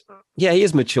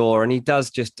is mature, and he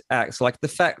does just act like the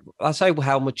fact. I'll say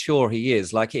how mature he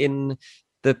is. Like in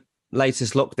the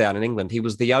latest lockdown in England, he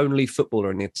was the only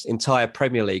footballer in the entire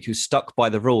Premier League who stuck by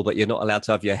the rule that you're not allowed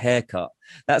to have your hair cut.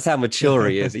 That's how mature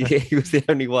he is. He was the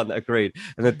only one that agreed.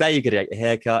 And the day you get a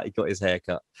haircut, he got his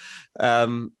haircut.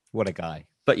 What a guy.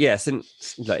 But yeah,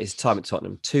 since his time at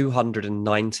Tottenham,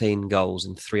 219 goals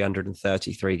in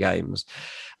 333 games.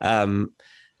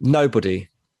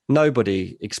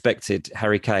 Nobody expected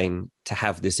Harry Kane to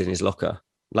have this in his locker.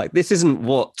 Like, this isn't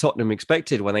what Tottenham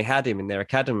expected when they had him in their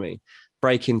academy,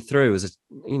 breaking through as a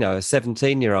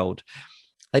 17-year-old.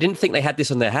 They didn't think they had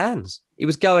this on their hands. He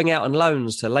was going out on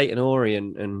loans to Leyton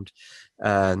Orient and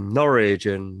Norwich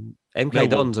and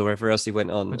MK Dons or wherever else he went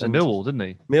on. Went to Millwall, didn't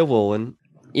he? Millwall, and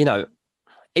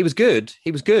he was good.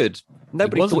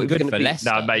 Nobody thought he was going to be.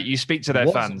 No, mate, you speak to their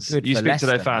fans. You speak to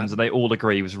their fans, and they all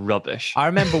agree he was rubbish. I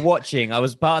remember watching. I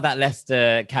was part of that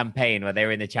Leicester campaign where they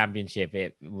were in the Championship.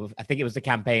 I think it was the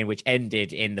campaign which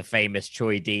ended in the famous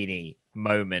Troy Deeney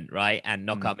moment, right? And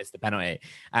Knockout missed the penalty.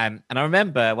 And I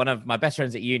remember one of my best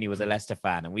friends at uni was a Leicester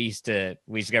fan, and we used to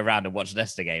go around and watch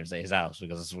Leicester games at his house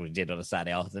because that's what we did on a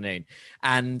Saturday afternoon.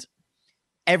 And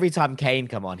every time Kane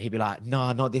come on, he'd be like,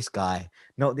 "No, not this guy.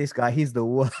 He's the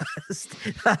worst."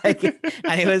 And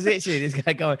it was literally this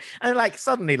guy going, and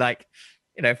suddenly,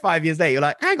 5 years later, you're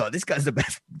like, "Hang on, this guy's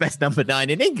the best number 9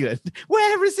 in England.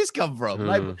 Where has this come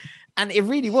from?" And it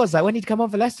really was when he'd come on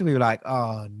for Leicester, we were like,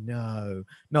 "Oh no,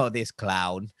 not this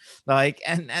clown!"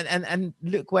 And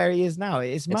look where he is now.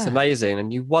 It's amazing,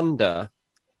 and you wonder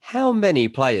how many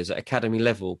players at academy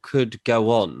level could go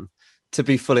on to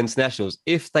be full internationals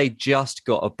if they just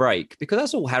got a break, because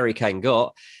that's all Harry Kane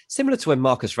got. Similar to when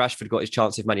Marcus Rashford got his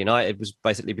chance with Man United, was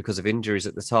basically because of injuries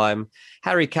at the time.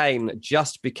 Harry Kane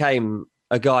just became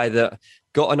a guy that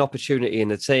got an opportunity in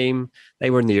the team. They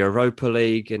were in the Europa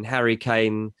League, and Harry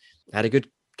Kane had a good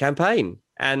campaign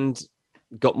and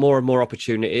got more and more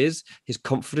opportunities. His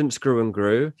confidence grew and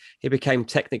grew. He became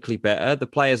technically better. The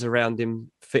players around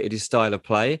him fitted his style of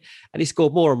play, and he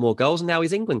scored more and more goals. And now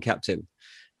he's England captain.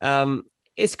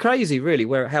 It's crazy, really,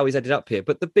 how he's ended up here.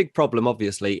 But the big problem,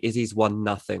 obviously, is he's won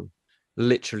nothing,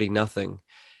 literally nothing.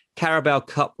 Carabao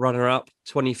Cup runner-up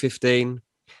 2015,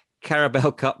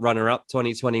 Carabao Cup runner-up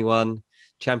 2021,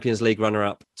 Champions League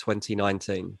runner-up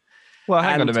 2019. Well,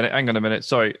 hang on a minute.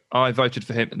 Sorry, I voted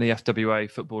for him in the FWA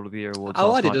Football of the Year awards.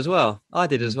 Oh, I did as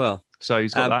well. So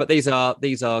he's got that. But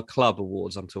these are club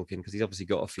awards I'm talking, because he's obviously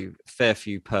got fair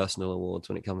few personal awards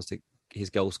when it comes to his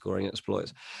goal scoring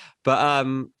exploits. But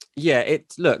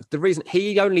the reason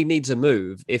he only needs a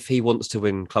move if he wants to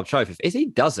win club trophy. If he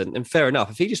doesn't, and fair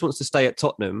enough, if he just wants to stay at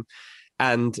Tottenham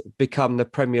and become the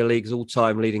Premier League's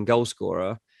all-time leading goal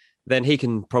scorer, then he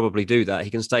can probably do that.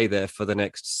 He can stay there for the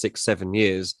next 6-7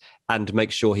 years and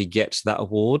make sure he gets that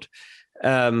award.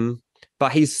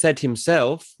 But he's said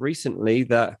himself recently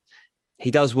that he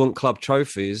does want club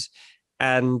trophies,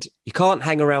 and you can't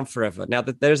hang around forever. Now,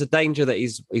 there's a danger that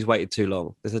he's waited too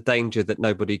long. There's a danger that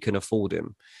nobody can afford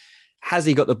him. Has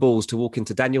he got the balls to walk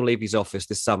into Daniel Levy's office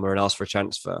this summer and ask for a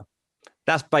transfer?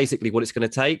 That's basically what it's going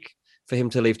to take for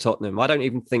him to leave Tottenham. I don't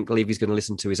even think Levy's going to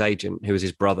listen to his agent, who is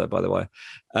his brother, by the way.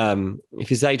 If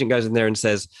his agent goes in there and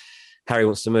says, Harry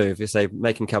wants to move, you say,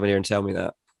 make him come in here and tell me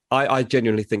that. I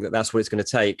genuinely think that that's what it's going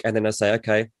to take. And then I say,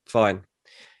 okay, fine.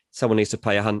 Someone needs to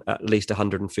pay at least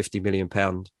 £150 million.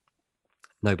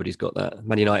 Nobody's got that.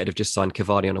 Man United have just signed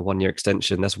Cavani on a 1-year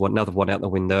extension. That's another one out the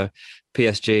window.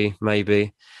 PSG,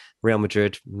 maybe. Real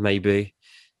Madrid, maybe.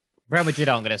 Real Madrid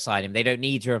aren't going to sign him. They don't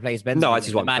need to replace Benzema. No, I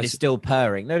just the man is still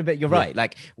purring. No, but you're right.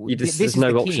 Like, there's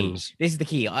no options. This is the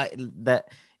key.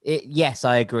 Yes,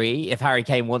 I agree. If Harry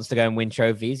Kane wants to go and win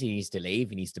trophies, he needs to leave.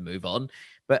 He needs to move on.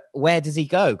 But where does he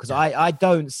go? Because I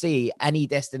don't see any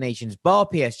destinations, bar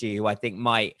PSG, who I think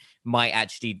might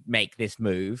actually make this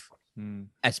move,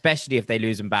 especially if they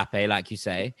lose Mbappe, like you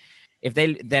say. If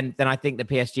they then I think the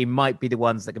PSG might be the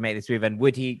ones that can make this move. And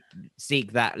would he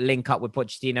seek that link up with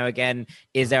Pochettino again?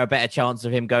 Is there a better chance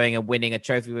of him going and winning a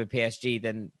trophy with PSG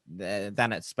than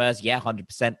at Spurs? Yeah,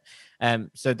 100%.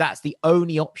 So that's the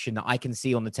only option that I can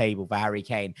see on the table for Harry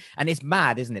Kane. And it's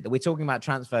mad, isn't it, that we're talking about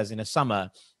transfers in a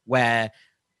summer where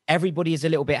everybody is a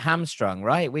little bit hamstrung,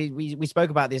 right? We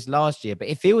spoke about this last year, but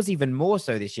it feels even more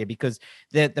so this year because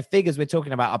the figures we're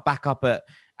talking about are back up at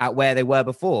where they were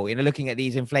before. Looking at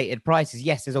these inflated prices,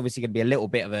 yes, there's obviously going to be a little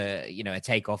bit of a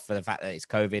takeoff for the fact that it's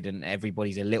COVID and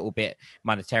everybody's a little bit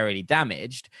monetarily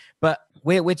damaged, but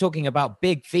we're talking about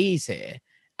big fees here.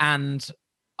 And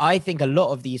I think a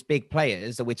lot of these big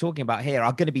players that we're talking about here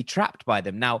are going to be trapped by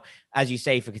them. Now, as you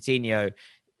say, for Coutinho,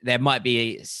 there might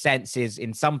be senses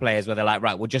in some players where they're like,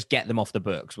 right, we'll just get them off the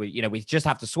books. We just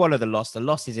have to swallow the loss. The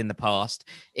loss is in the past,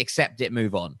 accept it,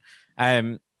 move on.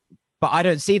 But I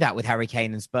don't see that with Harry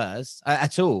Kane and Spurs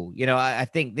at all. I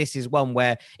think this is one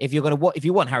where if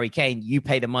you want Harry Kane, you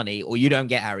pay the money or you don't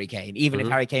get Harry Kane, even if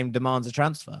Harry Kane demands a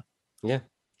transfer. Yeah.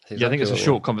 I think it's a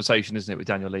short conversation, isn't it, with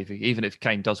Daniel Levy? Even if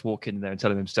Kane does walk in there and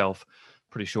tell him himself,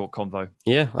 pretty short convo.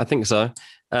 Yeah, I think so.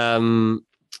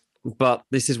 But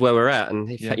this is where we're at.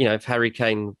 And if Harry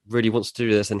Kane really wants to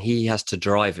do this, and he has to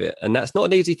drive it. And that's not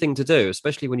an easy thing to do,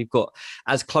 especially when you've got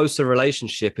as close a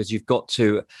relationship as you've got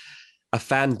to a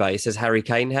fan base as Harry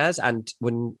Kane has. And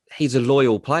when he's a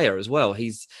loyal player as well,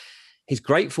 he's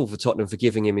grateful for Tottenham for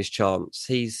giving him his chance.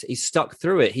 He's stuck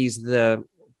through it. He's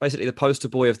basically the poster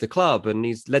boy of the club, and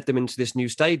he's led them into this new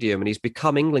stadium, and he's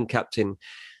become England captain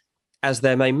as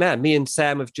their main man. Me and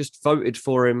Sam have just voted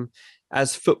for him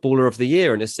as footballer of the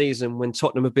year in a season when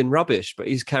Tottenham have been rubbish, but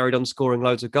he's carried on scoring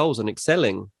loads of goals and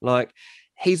excelling. Like,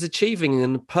 he's achieving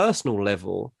on a personal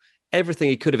level everything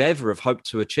he could have ever have hoped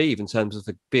to achieve in terms of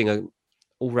being an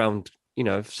all-round,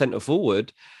 centre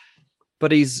forward.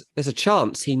 But there's a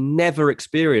chance he never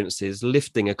experiences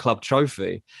lifting a club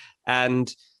trophy.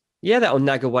 And yeah, that'll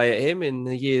nag away at him in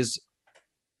the years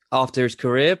after his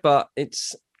career, but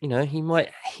it's, he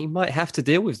might have to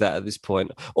deal with that at this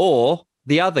point. Or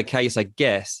the other case, I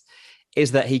guess,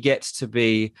 is that he gets to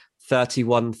be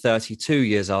 31, 32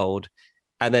 years old,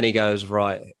 and then he goes,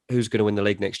 right, who's going to win the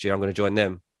league next year? I'm going to join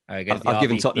them. I've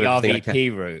given Tottenham the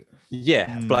RVP route.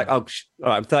 Yeah, like, all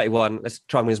right, I'm 31. Let's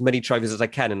try and win as many trophies as I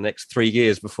can in the next 3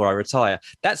 years before I retire.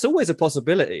 That's always a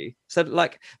possibility. So,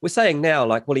 like, we're saying now,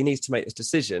 like, well, he needs to make this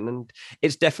decision, and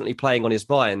it's definitely playing on his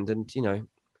mind. And, we're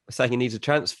saying he needs a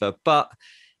transfer. But,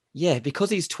 yeah, because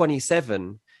he's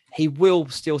 27, he will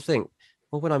still think,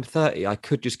 well, when I'm 30, I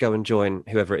could just go and join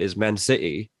whoever it is, Man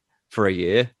City, for a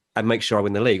year and make sure I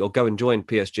win the league, or go and join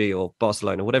PSG or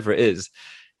Barcelona, whatever it is,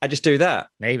 and just do that.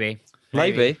 Maybe.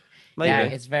 Yeah,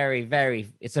 it's very, very.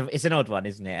 It's an odd one,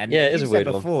 isn't it? And yeah, it is a weird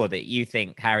one. Before that, you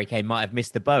think Harry Kane might have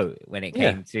missed the boat when it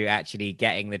came to actually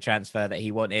getting the transfer that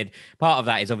he wanted. Part of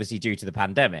that is obviously due to the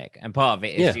pandemic, and part of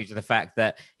it is due to the fact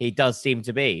that he does seem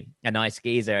to be a nice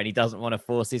geezer, and he doesn't want to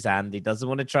force his hand. He doesn't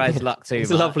want to try his luck too much.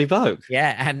 He's a lovely bloke.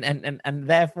 Yeah, and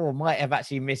therefore might have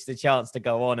actually missed the chance to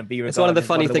go on and be. It's one of the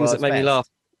funny things that made me laugh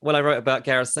when I wrote about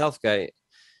Gareth Southgate.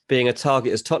 being a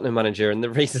target as Tottenham manager, and the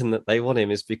reason that they want him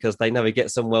is because they know he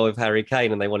gets on well with Harry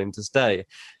Kane and they want him to stay.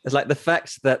 It's like the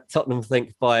fact that Tottenham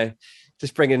think by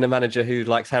just bringing in a manager who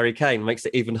likes Harry Kane makes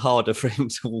it even harder for him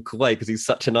to walk away because he's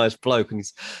such a nice bloke and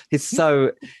he's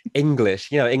so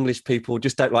English. English people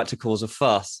just don't like to cause a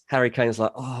fuss. Harry Kane's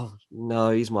like, oh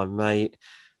no, he's my mate.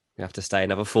 You have to stay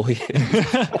another 4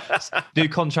 years. New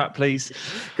contract, please.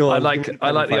 Go on,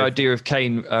 I like the idea of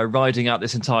Kane riding out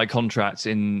this entire contract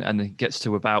and it gets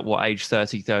to about age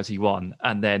 30, 31,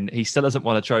 and then he still hasn't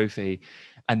won a trophy.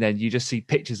 And then you just see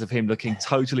pictures of him looking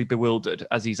totally bewildered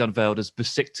as he's unveiled as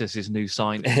Besiktas, his new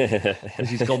signing, as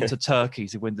he's gone to Turkey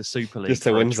to win the Super League just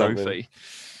to win a trophy. something.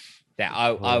 Yeah,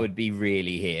 I would be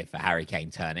really here for Harry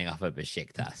Kane turning up at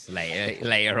Besiktas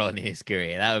later on in his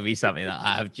career. That would be something that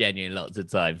I have genuinely lots of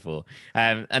time for.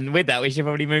 And with that, we should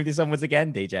probably move this onwards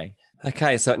again, DJ.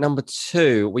 Okay, so at number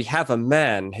 2, we have a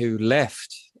man who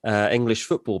left English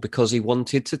football because he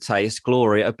wanted to taste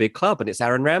glory at a big club, and it's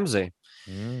Aaron Ramsey.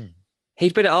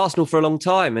 He'd been at Arsenal for a long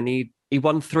time, and he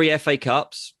won 3 FA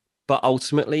Cups, but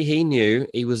ultimately he knew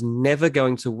he was never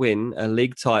going to win a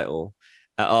league title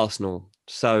at Arsenal.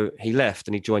 So he left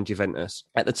and he joined Juventus.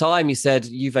 At the time, he said,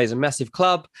 Juve is a massive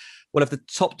club, one of the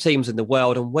top teams in the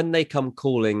world. And when they come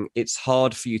calling, it's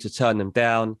hard for you to turn them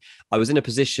down. I was in a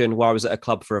position where I was at a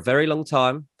club for a very long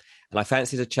time and I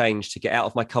fancied a change to get out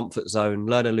of my comfort zone,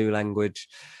 learn a new language.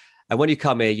 And when you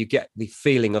come here, you get the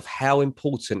feeling of how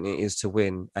important it is to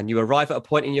win. And you arrive at a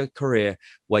point in your career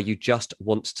where you just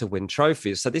want to win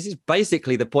trophies. So this is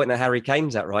basically the point that Harry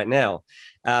Kane's at right now.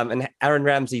 And Aaron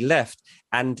Ramsey left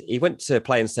and he went to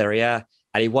play in Serie A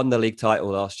and he won the league title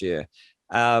last year.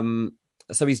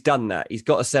 So he's done that. He's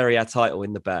got a Serie A title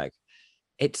in the bag.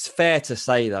 It's fair to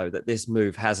say, though, that this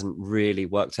move hasn't really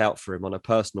worked out for him on a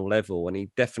personal level. And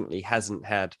he definitely hasn't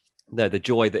had the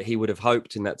joy that he would have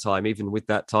hoped in that time, even with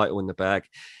that title in the bag.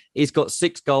 He's got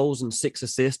 6 goals and 6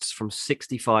 assists from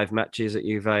 65 matches at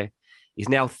Juve. He's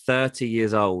now 30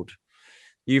 years old.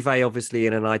 Juve obviously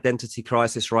in an identity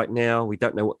crisis right now. We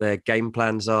don't know what their game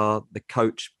plans are. The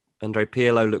coach, Andre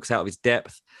Pirlo, looks out of his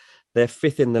depth. They're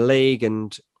 5th in the league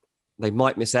and they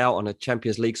might miss out on a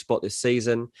Champions League spot this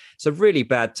season. It's a really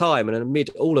bad time. And amid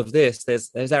all of this,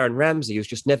 there's Aaron Ramsey, who's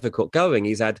just never got going.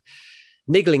 He's had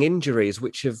niggling injuries,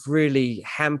 which have really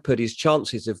hampered his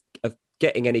chances of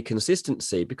getting any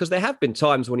consistency, because there have been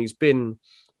times when he's been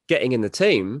getting in the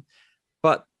team,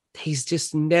 but he's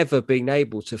just never been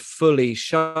able to fully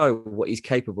show what he's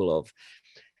capable of.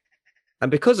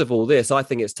 And because of all this, I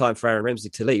think it's time for Aaron Ramsey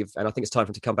to leave, and I think it's time for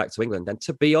him to come back to England. And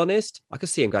to be honest, I could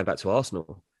see him going back to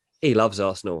Arsenal. He loves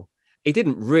Arsenal. He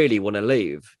didn't really want to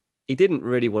leave. He didn't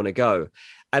really want to go.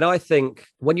 And I think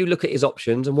when you look at his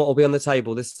options and what will be on the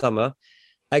table this summer,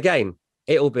 again,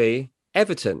 it'll be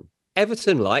Everton.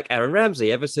 Everton like Aaron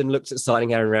Ramsey. Everton looked at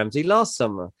signing Aaron Ramsey last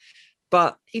summer,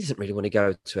 but he doesn't really want to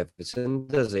go to Everton,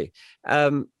 does he?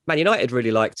 Man United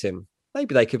really liked him.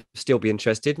 Maybe they could still be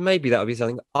interested. Maybe that would be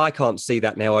something. I can't see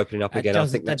that now opening up again. I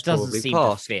think that's that doesn't probably seem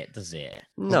past. to fit, does it?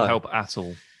 No. Doesn't help at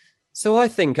all. So I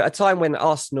think at a time when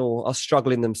Arsenal are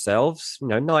struggling themselves,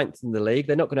 9th in the league,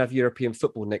 they're not going to have European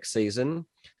football next season.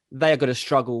 They are going to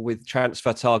struggle with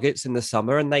transfer targets in the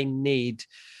summer, and they need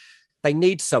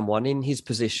someone in his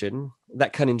position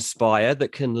that can inspire,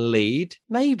 that can lead.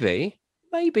 Maybe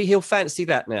he'll fancy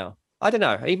that now. I don't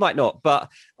know. He might not, but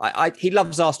he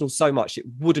loves Arsenal so much, it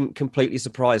wouldn't completely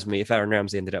surprise me if Aaron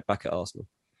Ramsey ended up back at Arsenal.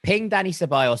 Ping Danny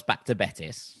Ceballos back to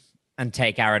Betis and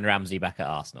take Aaron Ramsey back at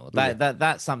Arsenal.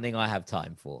 That's something I have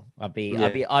time for. I'd be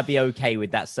okay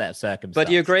with that set of circumstances. But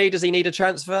do you agree? Does he need a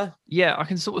transfer? Yeah, I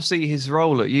can sort of see his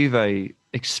role at Juve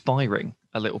expiring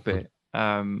a little bit.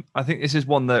 I think this is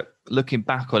one that, looking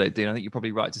back on it, Dean, I think you're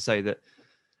probably right to say that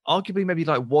arguably maybe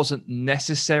wasn't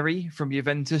necessary from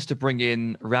Juventus to bring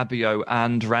in Rabiot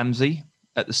and Ramsey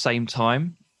at the same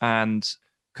time and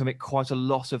commit quite a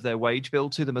lot of their wage bill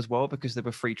to them as well, because they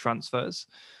were free transfers.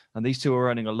 And these two are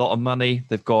earning a lot of money.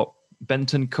 They've got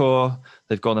Bentancur,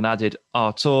 they've gone and added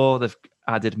Artur, they've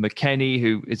added McKennie,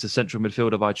 who is a central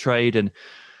midfielder by trade. And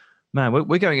man,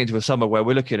 we're going into a summer where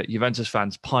we're looking at Juventus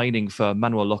fans pining for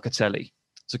Manuel Locatelli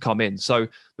to come in. So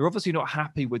they're obviously not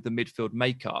happy with the midfield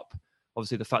makeup.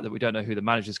 Obviously, the fact that we don't know who the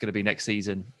manager is going to be next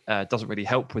season doesn't really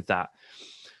help with that.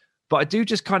 But I do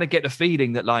just kind of get the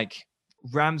feeling that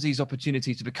Ramsey's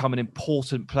opportunity to become an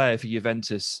important player for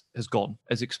Juventus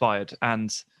has expired.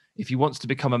 And if he wants to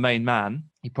become a main man,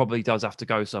 he probably does have to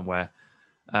go somewhere.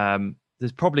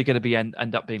 There's probably going to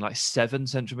end up being 7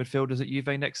 central midfielders at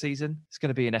Juve next season. It's going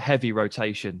to be in a heavy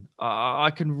rotation. I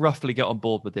can roughly get on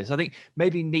board with this. I think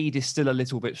maybe need is still a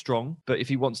little bit strong, but if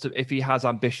he has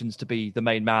ambitions to be the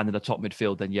main man in the top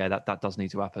midfield, then yeah, that does need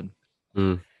to happen.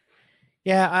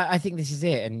 Yeah, I think this is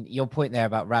it. And your point there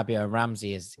about Rabiot and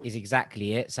Ramsey is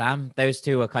exactly it, Sam. Those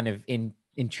two are kind of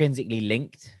intrinsically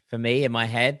linked for me in my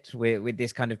head with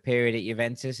this kind of period at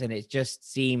Juventus. And it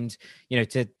just seemed,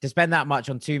 to spend that much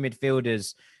on two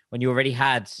midfielders when you already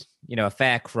had, a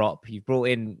fair crop. You've brought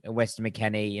in Weston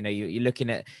McKennie, you're looking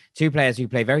at two players who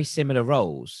play very similar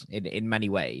roles in many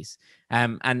ways.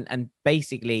 And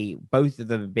basically both of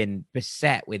them have been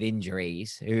beset with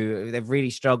injuries, who they've really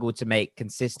struggled to make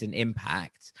consistent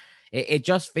impact. It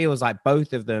just feels like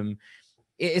both of them,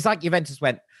 it's like Juventus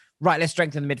went, right, let's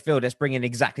strengthen the midfield. Let's bring in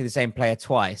exactly the same player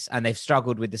twice. And they've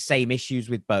struggled with the same issues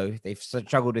with both. They've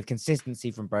struggled with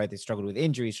consistency from both. They've struggled with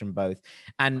injuries from both.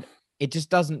 And it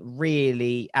just doesn't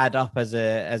really add up as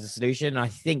a solution. I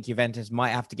think Juventus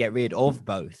might have to get rid of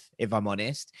both, if I'm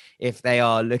honest, if they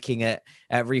are looking at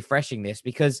refreshing this,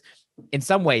 because in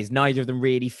some ways, neither of them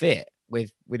really fit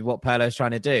with what Pirlo's trying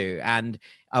to do. And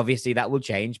obviously that will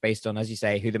change based on, as you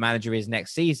say, who the manager is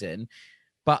next season.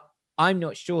 But I'm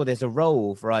not sure there's a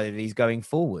role for either of these going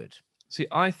forward. See,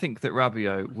 I think that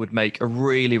Rabiot would make a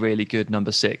really, really good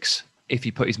number 6 if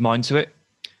he put his mind to it.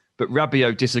 But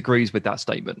Rabiot disagrees with that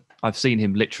statement. I've seen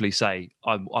him literally say,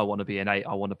 I want to be an 8.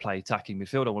 I want to play attacking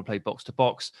midfield. I want to play box to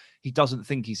box. He doesn't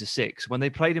think he's a 6. When they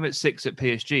played him at 6 at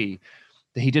PSG,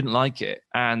 he didn't like it.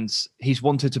 And he's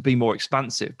wanted to be more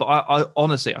expansive. But I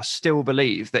honestly, I still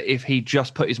believe that if he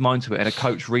just put his mind to it and a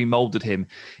coach remolded him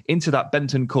into that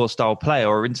Bentancur style player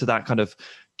or into that kind of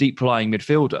deep lying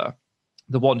midfielder,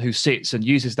 the one who sits and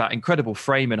uses that incredible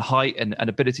frame and height and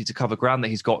ability to cover ground that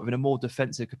he's got in a more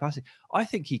defensive capacity, I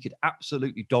think he could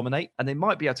absolutely dominate, and they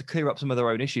might be able to clear up some of their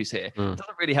own issues here. It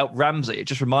doesn't really help Ramsey. It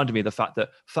just reminded me of the fact that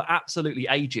for absolutely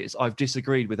ages, I've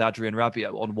disagreed with Adrien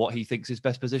Rabiot on what he thinks his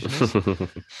best position is.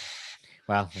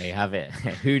 Well, there you have it.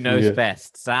 Who knows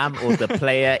best, Sam or the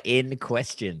player in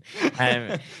question?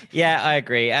 Yeah, I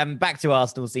agree. Back to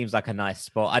Arsenal seems like a nice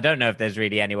spot. I don't know if there's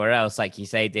really anywhere else. Like you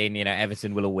say, Dean,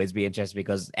 Everton will always be interested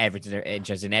because Everton are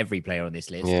interested in every player on this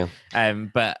list. Yeah.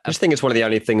 But I just think it's one of the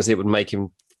only things that would make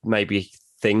him maybe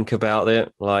think about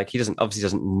it. Like he doesn't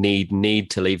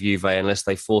need to leave Juve unless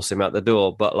they force him out the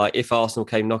door. But like if Arsenal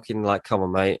came knocking, like, come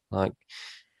on, mate, like,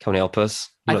 come and help us.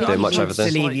 I not think doing he much over wants there.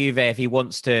 to leave Juve if he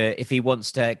wants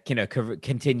to,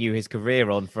 continue his career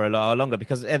on for a lot longer.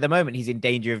 Because at the moment he's in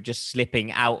danger of just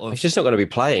slipping out of. He's just not going to be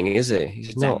playing, is he? He's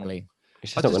exactly.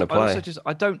 He's just not going to play.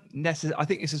 I don't necessarily. I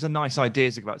think this is a nice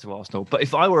idea to go back to Arsenal. But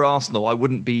if I were Arsenal, I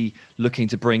wouldn't be looking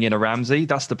to bring in a Ramsey.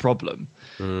 That's the problem.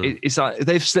 It's like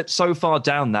they've slipped so far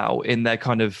down now in their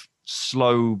kind of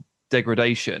slow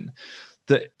degradation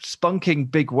that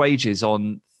spunking big wages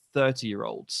on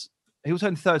 30-year-olds. He will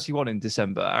turn 31 in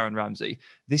December, Aaron Ramsey.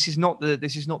 This is not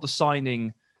the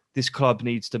signing this club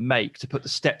needs to make to put the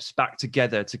steps back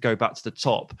together to go back to the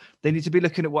top. They need to be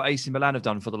looking at what AC Milan have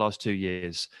done for the last 2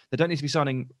 years. They don't need to be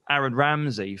signing Aaron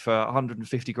Ramsey for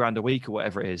 150 grand a week or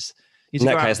whatever it is. In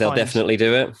that case, they'll definitely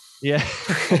do it. Yeah.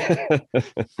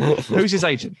 Who's his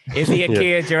agent? Is he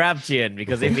Akira Jarabchian?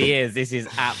 Because if he is, this is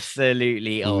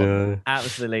absolutely on. No.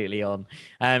 Absolutely on.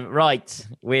 Right,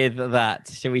 with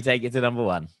that, shall we take it to number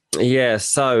 1? Yeah,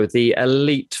 so the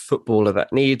elite footballer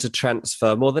that needs a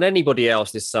transfer more than anybody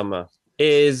else this summer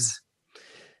is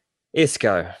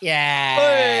Isco.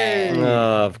 Yeah.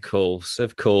 Oh, of course.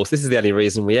 This is the only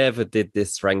reason we ever did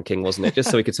this ranking, wasn't it?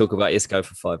 Just so we could talk about Isco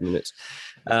for 5 minutes.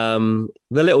 The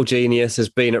little genius has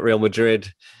been at Real Madrid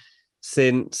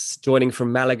since joining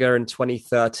from Malaga in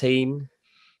 2013.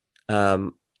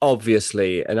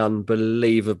 Obviously, an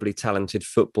unbelievably talented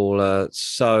footballer.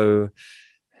 So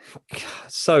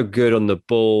good on the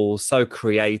ball, so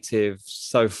creative,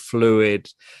 so fluid.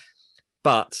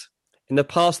 But in the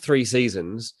past 3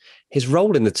 seasons, his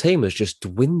role in the team has just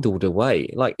dwindled away.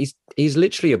 Like he's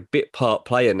literally a bit part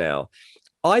player now.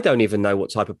 I don't even know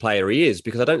what type of player he is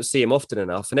because I don't see him often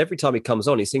enough. And every time he comes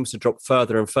on, he seems to drop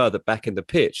further and further back in the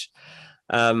pitch.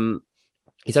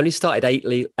 He's only started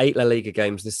 8 La Liga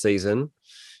games this season.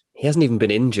 He hasn't even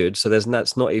been injured, so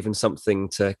that's not even something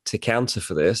to counter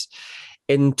for this.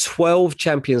 In 12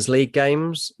 Champions League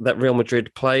games that Real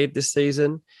Madrid played this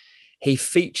season, he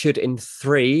featured in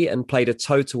 3 and played a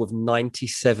total of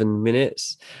 97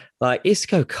 minutes. Like,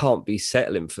 Isco can't be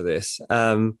settling for this.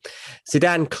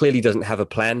 Zidane clearly doesn't have a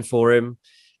plan for him.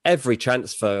 Every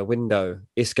transfer window,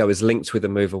 Isco is linked with a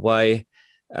move away.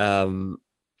 And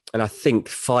I think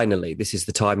finally, this is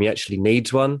the time he actually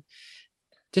needs one.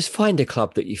 Just find a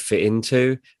club that you fit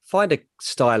into. Find a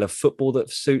style of football that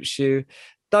suits you.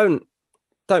 Don't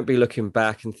be looking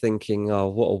back and thinking, oh,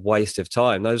 what a waste of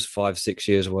time those 5-6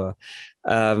 years were.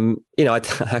 I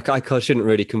shouldn't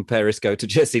really compare Isco to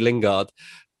Jesse Lingard,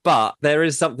 But there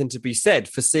is something to be said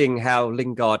for seeing how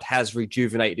Lingard has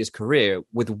rejuvenated his career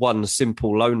with one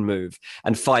simple loan move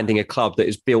and finding a club that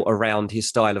is built around his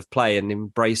style of play and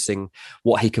embracing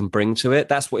what he can bring to it.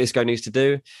 That's what Isco needs to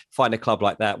do. Find a club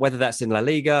like that, whether that's in La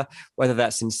Liga, whether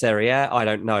that's in Serie A, I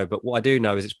don't know. But what I do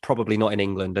know is it's probably not in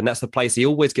England. And that's the place he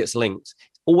always gets linked.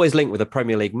 Always linked with a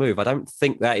Premier League move. I don't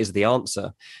think that is the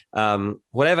answer.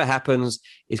 Whatever happens,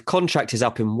 his contract is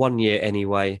up in 1 year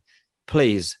anyway.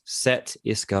 Please set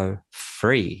Isco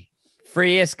free.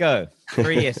 Free Isco.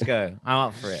 Free Isco. I'm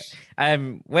up for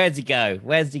it. Where's he go?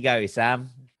 Where's he go, Sam?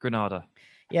 Granada.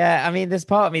 Yeah, I mean, there's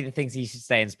part of me that thinks he should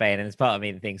stay in Spain, and there's part of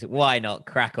me that thinks, why not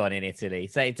crack on in Italy?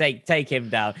 So take him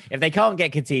down. If they can't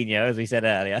get Coutinho, as we said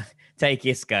earlier, take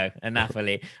Isco and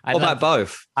Napoli. What about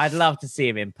both? I'd love to see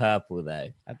him in purple, though.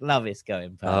 I'd love Isco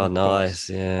in purple. Oh, nice.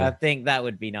 Yeah. I think that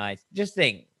would be nice. Just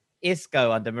think,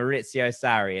 Isco under Maurizio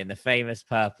Sarri in the famous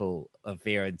purple of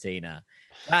Fiorentina.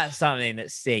 That's something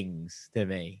that sings to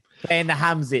me. Playing the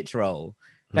Hamzic role.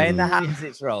 Playing the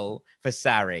Hamzic role for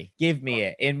Sarri. Give me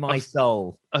it in my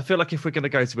soul. I feel like if we're going to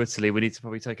go to Italy, we need to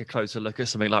probably take a closer look at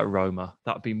something like Roma.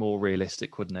 That would be more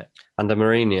realistic, wouldn't it? Under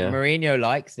Mourinho. Mourinho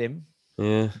likes him.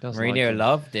 Yeah. Mourinho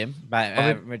loved him.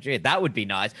 But Madrid, that would be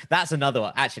nice. That's another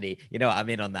one. Actually, you know what? I'm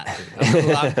in on that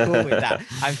too. I'm cool with that.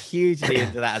 I'm hugely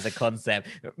into that as a concept.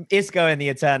 Isco in the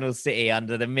Eternal City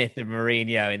under the myth of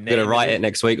Mourinho. I'm going to write it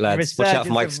next week, lads. Watch out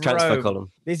for Mike's transfer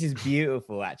column. This is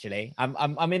beautiful, actually.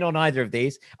 I'm in on either of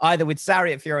these. Either with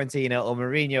Sarri at Fiorentina or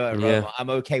Mourinho at Roma. Yeah.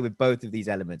 I'm okay with both of these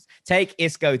elements. Take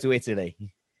Isco to Italy.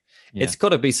 Yeah. It's got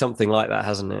to be something like that,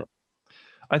 hasn't it?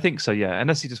 I think so, yeah.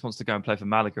 Unless he just wants to go and play for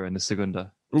Malaga in the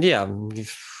Segunda. Yeah,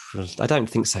 I don't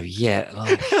think so yet.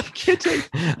 Like, I'm kidding.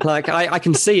 Like, I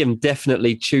can see him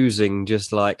definitely choosing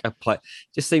just like a play.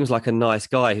 Just seems like a nice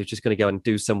guy who's just going to go and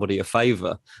do somebody a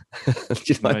favour.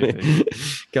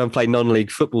 Go and play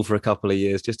non-league football for a couple of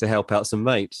years just to help out some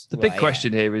mates. The big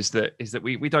question here is that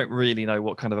we don't really know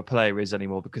what kind of a player he is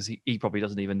anymore because he probably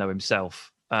doesn't even know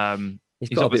himself. He's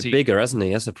got a bit bigger, hasn't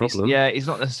he? That's a problem. He's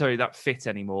not necessarily that fit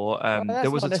anymore. There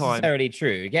was a time. That's necessarily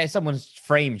true. Yeah, someone's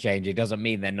frame changing doesn't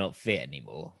mean they're not fit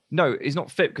anymore. No, he's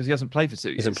not fit because he hasn't played for 2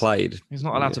 years. He hasn't played. He's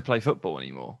not allowed to play football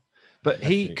anymore. But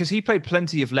because he played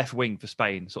plenty of left wing for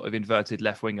Spain, sort of inverted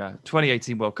left winger.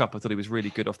 2018 World Cup, I thought he was really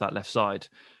good off that left side.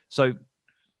 So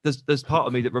there's part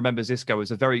of me that remembers Isco as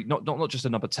a very not just a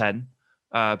number 10.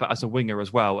 But as a winger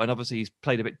as well. And obviously he's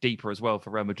played a bit deeper as well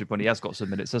for Real Madrid when he has got some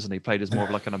minutes, hasn't he? Played as more of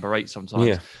like a number 8 sometimes.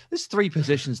 Yeah. There's 3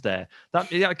 positions there.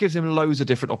 That gives him loads of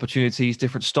different opportunities,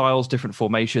 different styles, different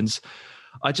formations.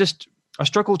 I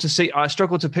struggle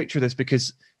to picture this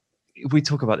because we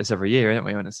talk about this every year, don't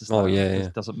we? And it's just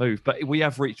it doesn't move. But we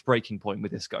have reached breaking point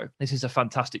with Isco. This is a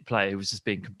fantastic player who's just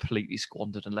being completely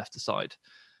squandered and left aside.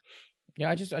 Yeah,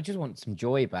 I just want some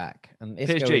joy back. And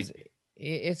PSG.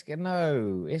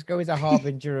 Isco is a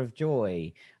harbinger of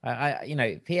joy.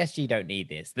 PSG don't need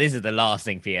this. This is the last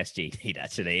thing PSG need,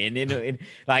 actually. And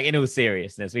in all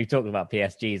seriousness, we've talked about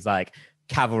PSG's like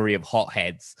cavalry of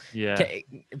hotheads. Yeah,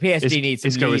 PSG needs some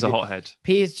Isco is a hothead.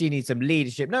 PSG needs some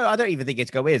leadership. No, I don't even think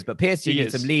Isco is, but PSG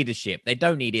needs some leadership. They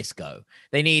don't need Isco.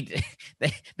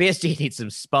 PSG needs some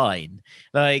spine.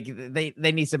 Like they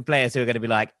need some players who are going to be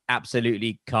like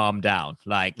absolutely calm down.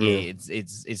 Like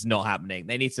it's not happening.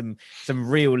 They need some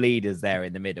real leaders there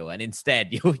in the middle. And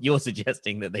instead, you're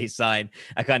suggesting that they sign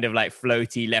a kind of like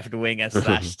floaty left winger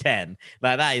 /10.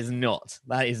 Like that is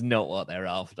not what they're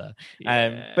after.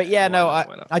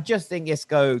 I just think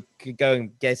Isco could go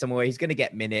and get somewhere. He's going to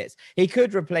get minutes. He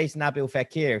could replace Nabil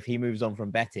Fekir if he moves on from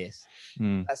Betis.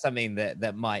 That's something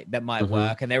that might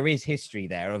work. And there is history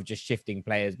there of just shifting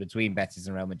players between Betis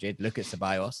and Real Madrid. Look at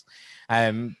Ceballos.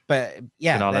 But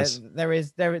yeah, there's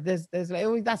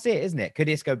that's it, isn't it? Could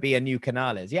Isco be a new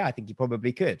Canales? Yeah, I think he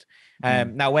probably could.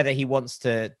 Now, whether he wants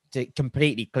to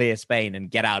completely clear Spain and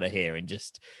get out of here and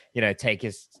just, take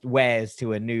his wares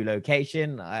to a new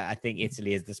location, I think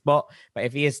Italy is the spot. But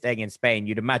if he is staying in Spain,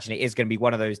 you'd imagine it is going to be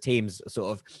one of those teams,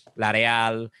 sort of La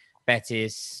Real,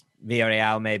 Betis,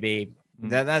 Villarreal, maybe.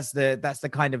 That's the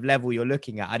kind of level you're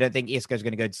looking at. I don't think Isco's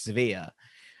going to go to Sevilla.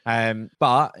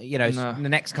 But the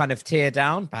next kind of tier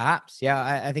down, perhaps.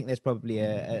 Yeah, I think there's probably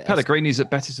Pellegrini's at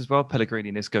Betis as well. Pellegrini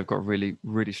and Isco have got a really,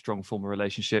 really strong former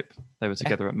relationship. They were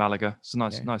together at Malaga. It's a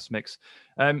nice mix.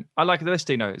 I like the list,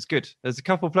 Dino. It's good. There's a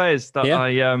couple of players that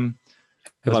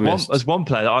there's one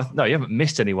player that you haven't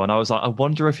missed anyone. I was like, I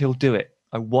wonder if he'll do it.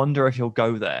 I wonder if he'll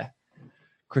go there.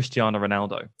 Cristiano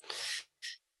Ronaldo.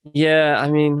 Yeah,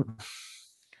 I mean,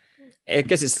 I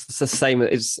guess it's the same.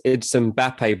 It's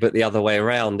Mbappe, but the other way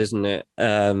around, isn't it?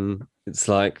 It's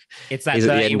like it's that he's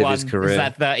 31, at the end of his career. It's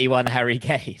that 31 Harry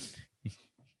Kane.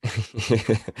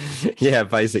 Yeah,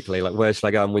 basically, like where should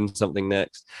I go and win something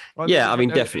next? Yeah, I mean,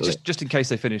 definitely. Just in case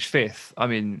they finish fifth. I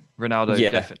mean, Ronaldo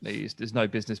definitely. There's no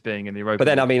business being in the Europa. But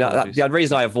then, I League. mean, the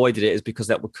reason I avoided it is because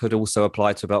that could also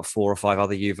apply to about 4 or 5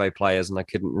 other Juve players, and I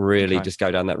couldn't really just go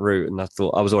down that route. And I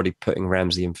thought I was already putting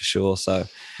Ramsey in for sure, so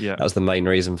that was the main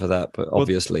reason for that. But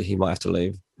obviously, he might have to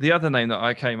leave. The other name that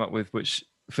I came up with, which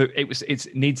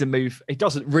it needs a move. It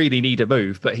doesn't really need a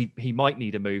move, but he might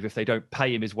need a move if they don't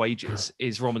pay him his wages.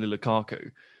 Is Romelu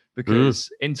Lukaku, because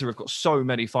Inter have got so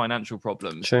many financial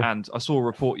problems. Sure. And I saw a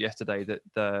report yesterday that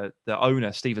the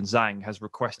owner Steven Zhang has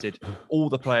requested all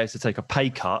the players to take a pay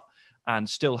cut and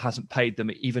still hasn't paid them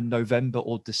even November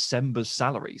or December's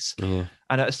salaries. Yeah.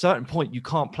 And at a certain point, you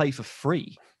can't play for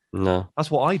free. No, that's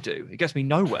what I do. It gets me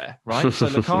nowhere, right? So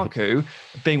Lukaku,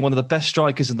 being one of the best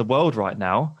strikers in the world right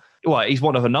now. Well, he's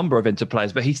one of a number of Inter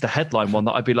players, but he's the headline one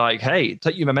that I'd be like, hey,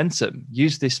 take your momentum.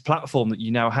 Use this platform that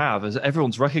you now have as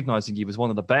everyone's recognizing you as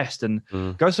one of the best and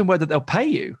go somewhere that they'll pay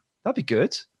you. That'd be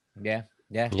good. Yeah.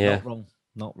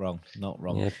 Not wrong.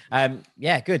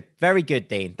 Yeah. Good. Very good,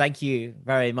 Dean. Thank you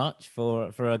very much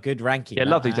for a good ranking. Yeah,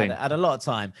 lovely, Dean. I had a lot of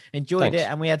time. Enjoyed it,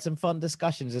 and we had some fun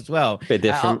discussions as well. Bit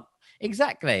different.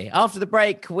 Exactly. After the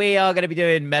break, we are going to be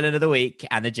doing Melon of the Week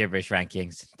and the Gibberish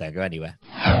rankings. Don't go anywhere.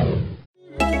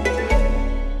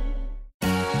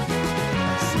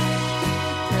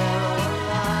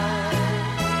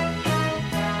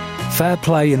 Fair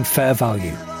play and fair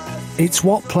value. It's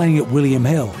what playing at William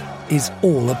Hill is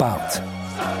all about.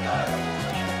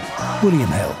 William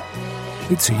Hill.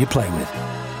 It's who you play with.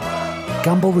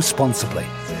 Gamble responsibly.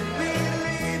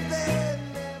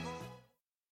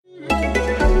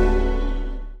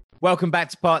 Welcome back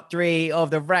to part 3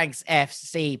 of the Ranks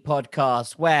FC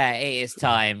podcast, where it is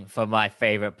time for my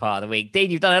favourite part of the week. Dean,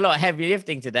 you've done a lot of heavy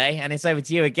lifting today, and it's over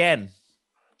to you again.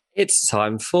 It's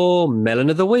time for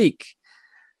Melon of the Week.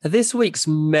 This week's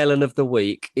Melon of the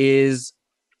Week is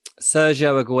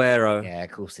Sergio Aguero. Yeah,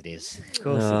 of course it is. It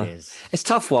is. It's a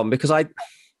tough one because I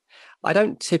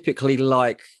don't typically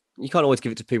like... You can't always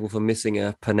give it to people for missing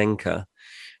a Panenka.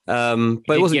 But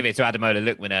you did give it to Ademola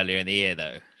Lookman earlier in the year,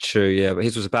 though. True, yeah, but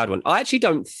his was a bad one. I actually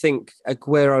don't think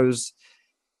Aguero's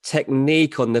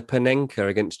technique on the Panenka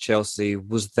against Chelsea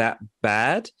was that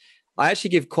bad. I actually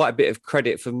give quite a bit of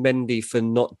credit for Mendy for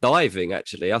not diving,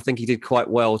 actually. I think he did quite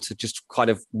well to just kind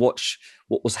of watch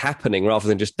what was happening rather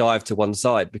than just dive to one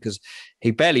side, because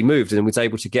he barely moved and was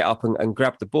able to get up and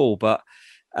grab the ball. But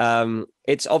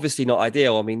it's obviously not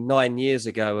ideal. I mean, 9 years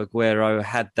ago, Aguero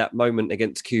had that moment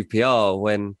against QPR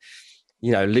when,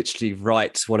 literally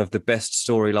writes one of the best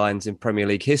storylines in Premier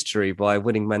League history by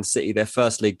winning Man City their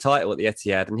first league title at the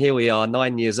Etihad. And here we are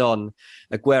 9 years on.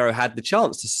 Aguero had the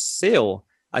chance to seal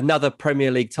another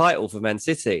Premier League title for Man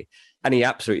City, and he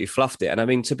absolutely fluffed it. And I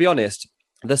mean, to be honest,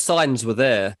 the signs were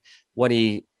there when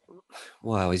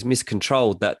he's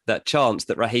miscontrolled that chance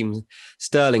that Raheem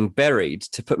Sterling buried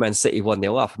to put Man City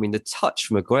 1-0 up. I mean, the touch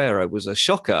from Aguero was a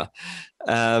shocker.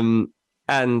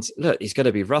 And look, he's going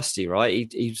to be rusty,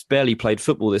 right? He's barely played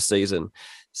football this season.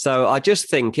 So I just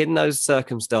think in those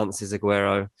circumstances,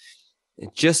 Aguero,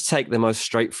 just take the most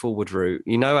straightforward route.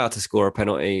 You know how to score a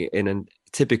penalty in a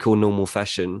typical normal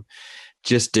fashion.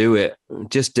 Just do it. It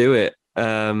just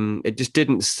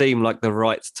didn't seem like the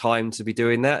right time to be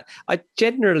doing that. I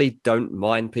generally don't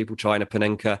mind people trying a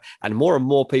Panenka, and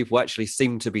more people actually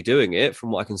seem to be doing it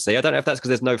from what I can see. I don't know if that's because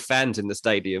there's no fans in the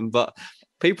stadium, but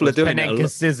people are doing Panenka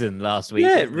season last week.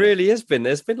 Yeah, it really has been.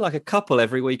 There's been like a couple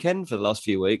every weekend for the last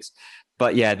few weeks.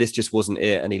 But yeah, this just wasn't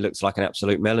it, and he looks like an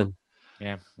absolute melon.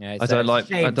 Yeah. I don't like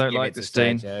this,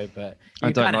 Dean. But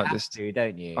I don't like this,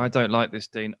 don't you? I don't like this,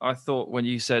 Dean. I thought when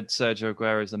you said Sergio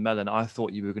Aguero is a melon, I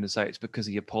thought you were going to say it's because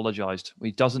he apologized.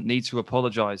 He doesn't need to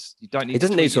apologise. You don't need. He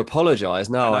doesn't need to apologise.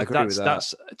 No, I agree with that.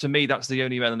 That's to me, that's the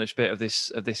only melonish bit of this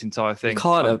entire thing.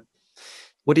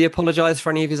 Would he apologise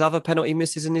for any of his other penalty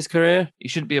misses in his career? He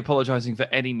shouldn't be apologising for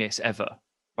any miss ever.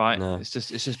 Right? No. It's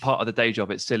just part of the day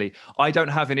job. It's silly. I don't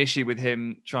have an issue with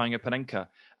him trying a Panenka.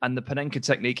 And the Panenka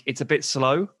technique, it's a bit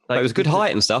slow. But it was good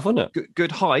height and stuff, wasn't it?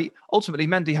 Good height. Ultimately,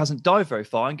 Mendy hasn't dived very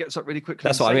far and gets up really quickly.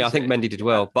 That's what I mean. I think Mendy did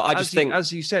well. But I just think...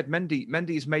 As you said,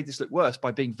 Mendy has made this look worse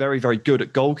by being very, very good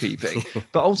at goalkeeping.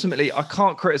 But ultimately, I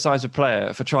can't criticise a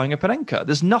player for trying a Panenka.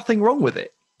 There's nothing wrong with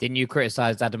it. Didn't you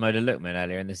criticise Ademola Lookman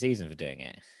earlier in the season for doing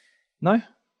it? No.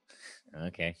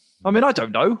 Okay. I mean, I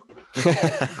don't know.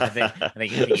 I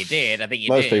think you did. I think you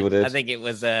Most people did. I think it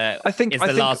was. The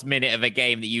last minute of a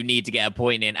game that you need to get a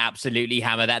point in. Absolutely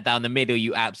hammer that down the middle,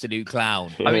 you absolute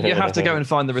clown. I mean, you have to go and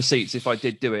find the receipts if I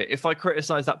did do it. If I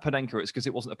criticise that Panenka, it's because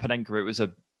it wasn't a Panenka. It was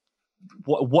a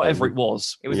whatever it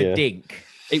was. It was a dink.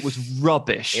 It was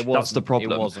rubbish. That's the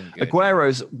problem. It wasn't good.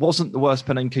 Aguero's wasn't the worst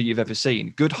Panenka you've ever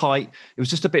seen. Good height. It was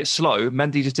just a bit slow.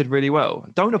 Mendy just did really well.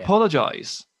 Don't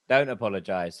apologise. Don't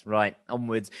apologise. Right,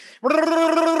 onwards.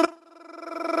 We'll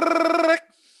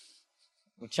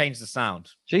change the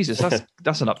sound. Jesus,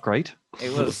 that's an upgrade.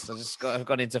 It was. I've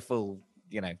gone into full,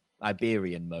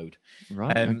 Iberian mode.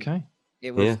 Right. Okay.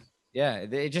 It was. Yeah.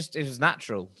 It was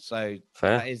natural. So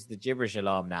Fair. that is the gibberish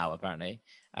alarm now. Apparently.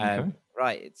 Okay.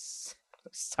 Right. It's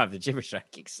time for the gibberish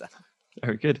rankings.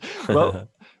 Very good. Well,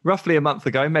 roughly a month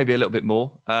ago, maybe a little bit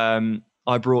more,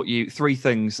 I brought you 3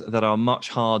 things that are much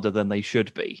harder than they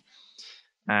should be.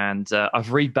 And I've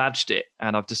rebadged it,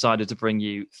 and I've decided to bring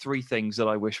you 3 things that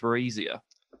I wish were easier.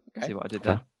 Okay. See what I did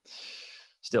there?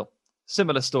 Still,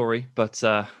 similar story, but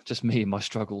just me and my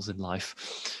struggles in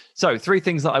life. So 3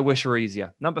 things that I wish were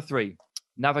easier. Number 3,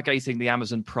 navigating the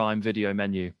Amazon Prime Video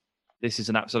menu. This is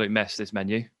an absolute mess, this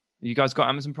menu. You guys got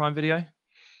Amazon Prime Video?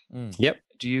 Yep.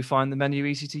 Do you find the menu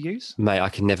easy to use? Mate, I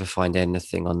can never find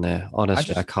anything on there.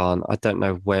 Honestly, I can't. I don't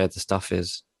know where the stuff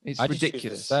is. It's I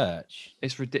ridiculous. Search.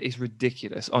 It's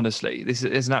ridiculous. Honestly, this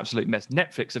is an absolute mess.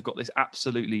 Netflix have got this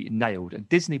absolutely nailed, and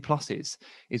Disney Plus is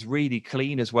really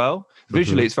clean as well.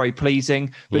 Visually, it's very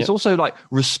pleasing, but it's also like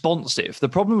responsive. The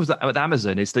problem with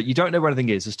Amazon is that you don't know where anything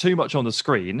is. There's too much on the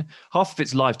screen. Half of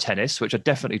it's live tennis, which I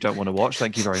definitely don't want to watch.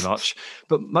 Thank you very much.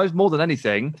 But more than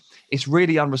anything, it's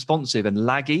really unresponsive and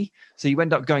laggy. So you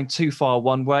end up going too far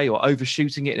one way or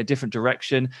overshooting it in a different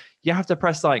direction. You have to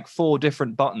press like 4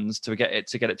 different buttons to get it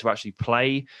to actually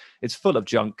play. It's full of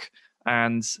junk.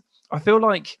 And I feel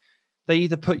like they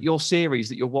either put your series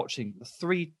that you're watching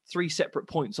three separate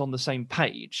points on the same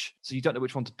page, so you don't know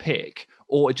which one to pick,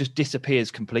 or it just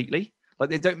disappears completely. Like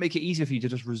they don't make it easier for you to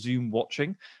just resume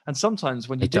watching. And sometimes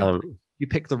when you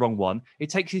pick the wrong one, it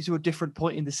takes you to a different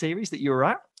point in the series that you're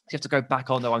at. You have to go back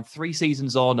on. No, I'm 3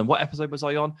 seasons on, and what episode was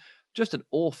I on? Just an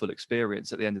awful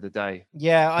experience at the end of the day.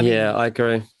 Yeah, I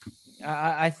agree.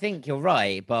 I think you're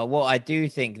right, but what I do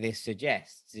think this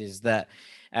suggests is that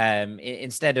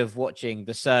instead of watching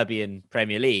the Serbian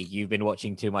Premier League, you've been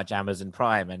watching too much Amazon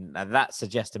Prime, and that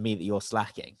suggests to me that you're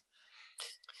slacking.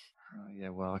 Yeah,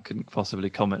 well, I couldn't possibly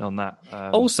comment on that.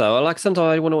 Also, sometimes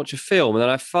I want to watch a film, and then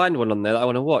I find one on there that I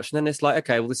want to watch, and then it's like,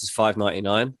 okay, well, this is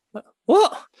 $5.99.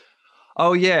 What?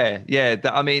 Oh yeah.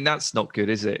 That's not good,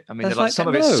 is it? I mean, some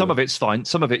of it's fine.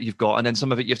 Some of it you've got, and then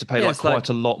some of it you have to pay quite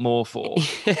a lot more for.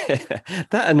 Yeah,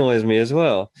 that annoys me as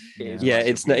well. Yeah,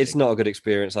 it's not a good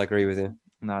experience. I agree with you.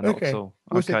 No, not at all.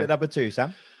 What's it at number 2,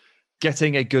 Sam?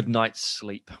 Getting a good night's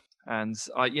sleep. And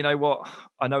you know what?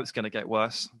 I know it's going to get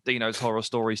worse. Dino's horror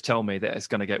stories tell me that it's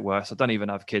going to get worse. I don't even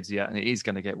have kids yet, and it is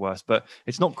going to get worse. But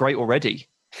it's not great already.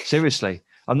 Seriously.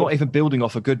 I'm not even building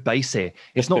off a good base here.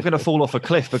 It's not going to fall off a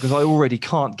cliff because I already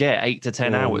can't get 8 to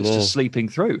 10 hours just sleeping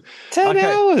through. 10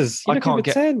 hours? I can't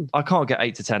get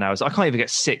 8 to 10 hours. I can't even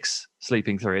get 6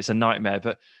 sleeping through. It's a nightmare.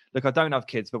 But look, I don't have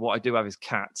kids, but what I do have is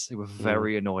cats who are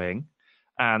very annoying.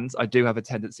 And I do have a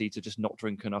tendency to just not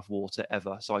drink enough water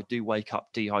ever. So I do wake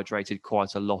up dehydrated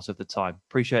quite a lot of the time.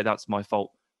 Appreciate that's my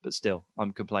fault, but still,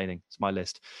 I'm complaining. It's my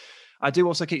list. I do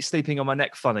also keep sleeping on my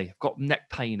neck funny. I've got neck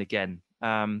pain again.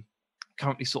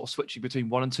 Currently sort of switching between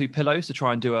 1 and 2 pillows to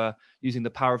try and do using the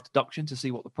power of deduction to see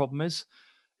what the problem is.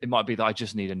 It might be that I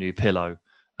just need a new pillow.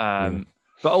 But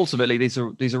ultimately, these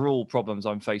are all problems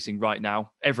I'm facing right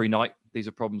now. Every night, these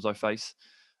are problems I face.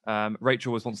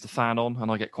 Rachel always wants the fan on,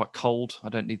 and I get quite cold. I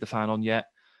don't need the fan on yet.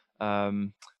 I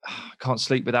can't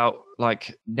sleep without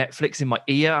like Netflix in my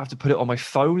ear. I have to put it on my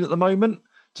phone at the moment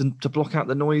to block out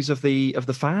the noise of the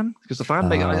fan, because the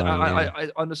fan I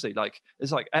honestly, like,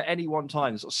 it's like at any one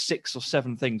time there's sort of 6 or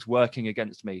 7 things working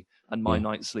against me, and my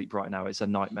night's sleep right now is a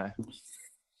nightmare.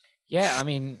 Yeah, I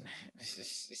mean, it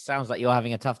sounds like you're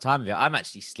having a tough time of it. I'm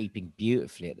actually sleeping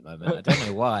beautifully at the moment. I don't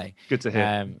know why. Good to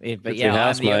hear. But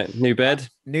yeah, mate. New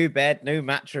bed, new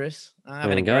mattress. I'm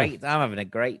having a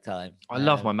great time. I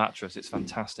love my mattress. It's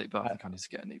fantastic, but I think I need to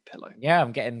get a new pillow. Yeah,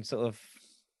 I'm getting sort of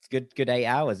good 8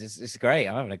 hours. It's great.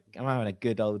 I'm having a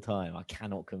good old time. I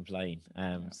cannot complain.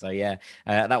 So yeah,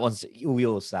 that one's all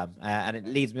yours, Sam. And it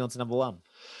leads me on to number 1.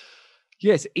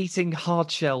 Yes, eating hard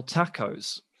shell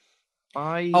tacos.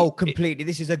 Completely.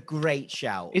 This is a great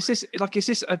shout. Is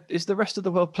the rest of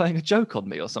the world playing a joke on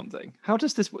me or something? How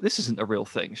does this isn't a real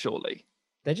thing, surely?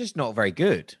 They're just not very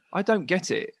good. I don't get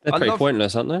it. They're pretty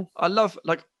pointless, aren't they?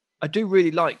 I do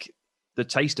really like the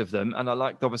taste of them, and I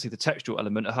like obviously the textural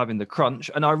element of having the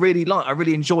crunch, and I really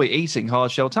enjoy eating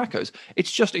hard shell tacos.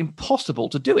 It's just impossible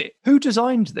to do it. Who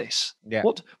designed this? Yeah.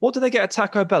 What do they get at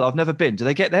Taco Bell? I've never been. Do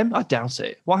they get them? I doubt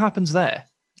it. What happens there?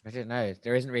 I don't know.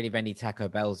 There isn't really many Taco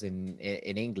Bells in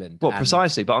England. Well, and-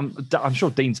 precisely, but I'm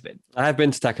sure Dean's been. I have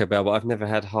been to Taco Bell, but I've never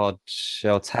had hard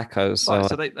shell tacos. So, Right,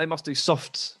 so they must do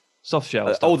soft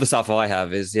shell. all the stuff I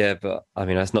have is, but I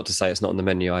mean, that's not to say it's not on the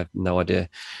menu. I have no idea.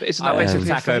 But isn't I that went to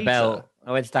basically a Taco fajita? Bell.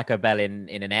 I went to Taco Bell in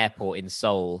an airport in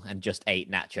Seoul and just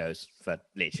ate nachos for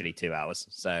literally 2 hours.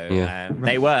 So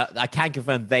they were. I can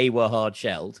confirm they were hard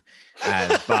shelled,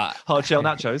 but Hard shell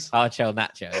nachos. hard shell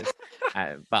nachos.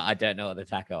 But I don't know what the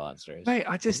taco answer is. Mate,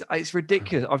 it's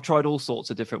ridiculous. I've tried all sorts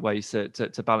of different ways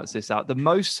to balance this out.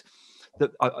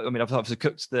 I mean, I've obviously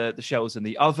cooked the shells in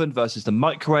the oven versus the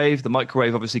microwave. The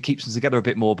microwave obviously keeps them together a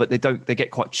bit more, but they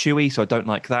get quite chewy, so I don't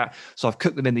like that. So I've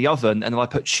cooked them in the oven, and then I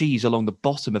put cheese along the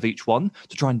bottom of each one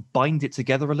to try and bind it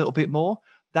together a little bit more.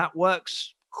 That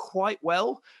works quite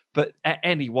well, but at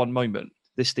any one moment,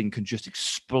 this thing can just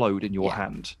explode in your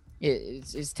hand.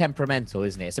 It's temperamental,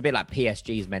 isn't it? It's a bit like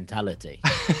PSG's mentality.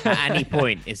 At any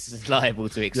point, it's liable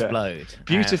to explode.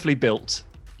 Beautifully built,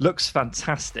 looks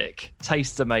fantastic,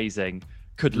 tastes amazing.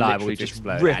 Could Liable literally to just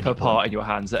explode rip at any apart point. in your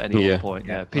hands at any one point.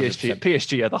 Yeah, 100%.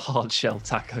 PSG are the hard shell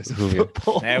tacos of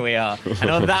football. There we are. And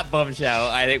on that bombshell,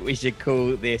 I think we should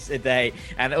call this a day.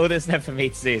 And all that's left for me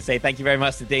to do is say thank you very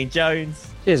much to Dean Jones.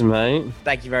 Cheers, mate.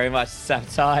 Thank you very much to Sam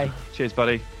Tai. Cheers,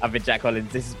 buddy. I've been Jack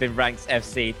Collins. This has been Ranks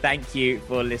FC. Thank you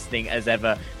for listening as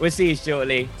ever. We'll see you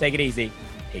shortly. Take it easy.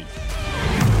 Peace.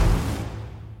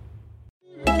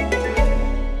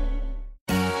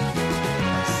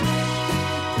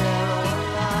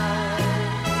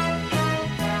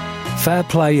 Fair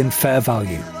play and fair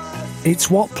value. It's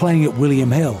what playing at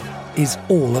William Hill is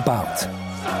all about.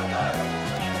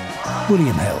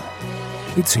 William Hill.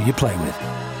 It's who you play with.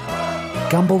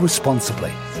 Gamble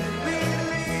responsibly.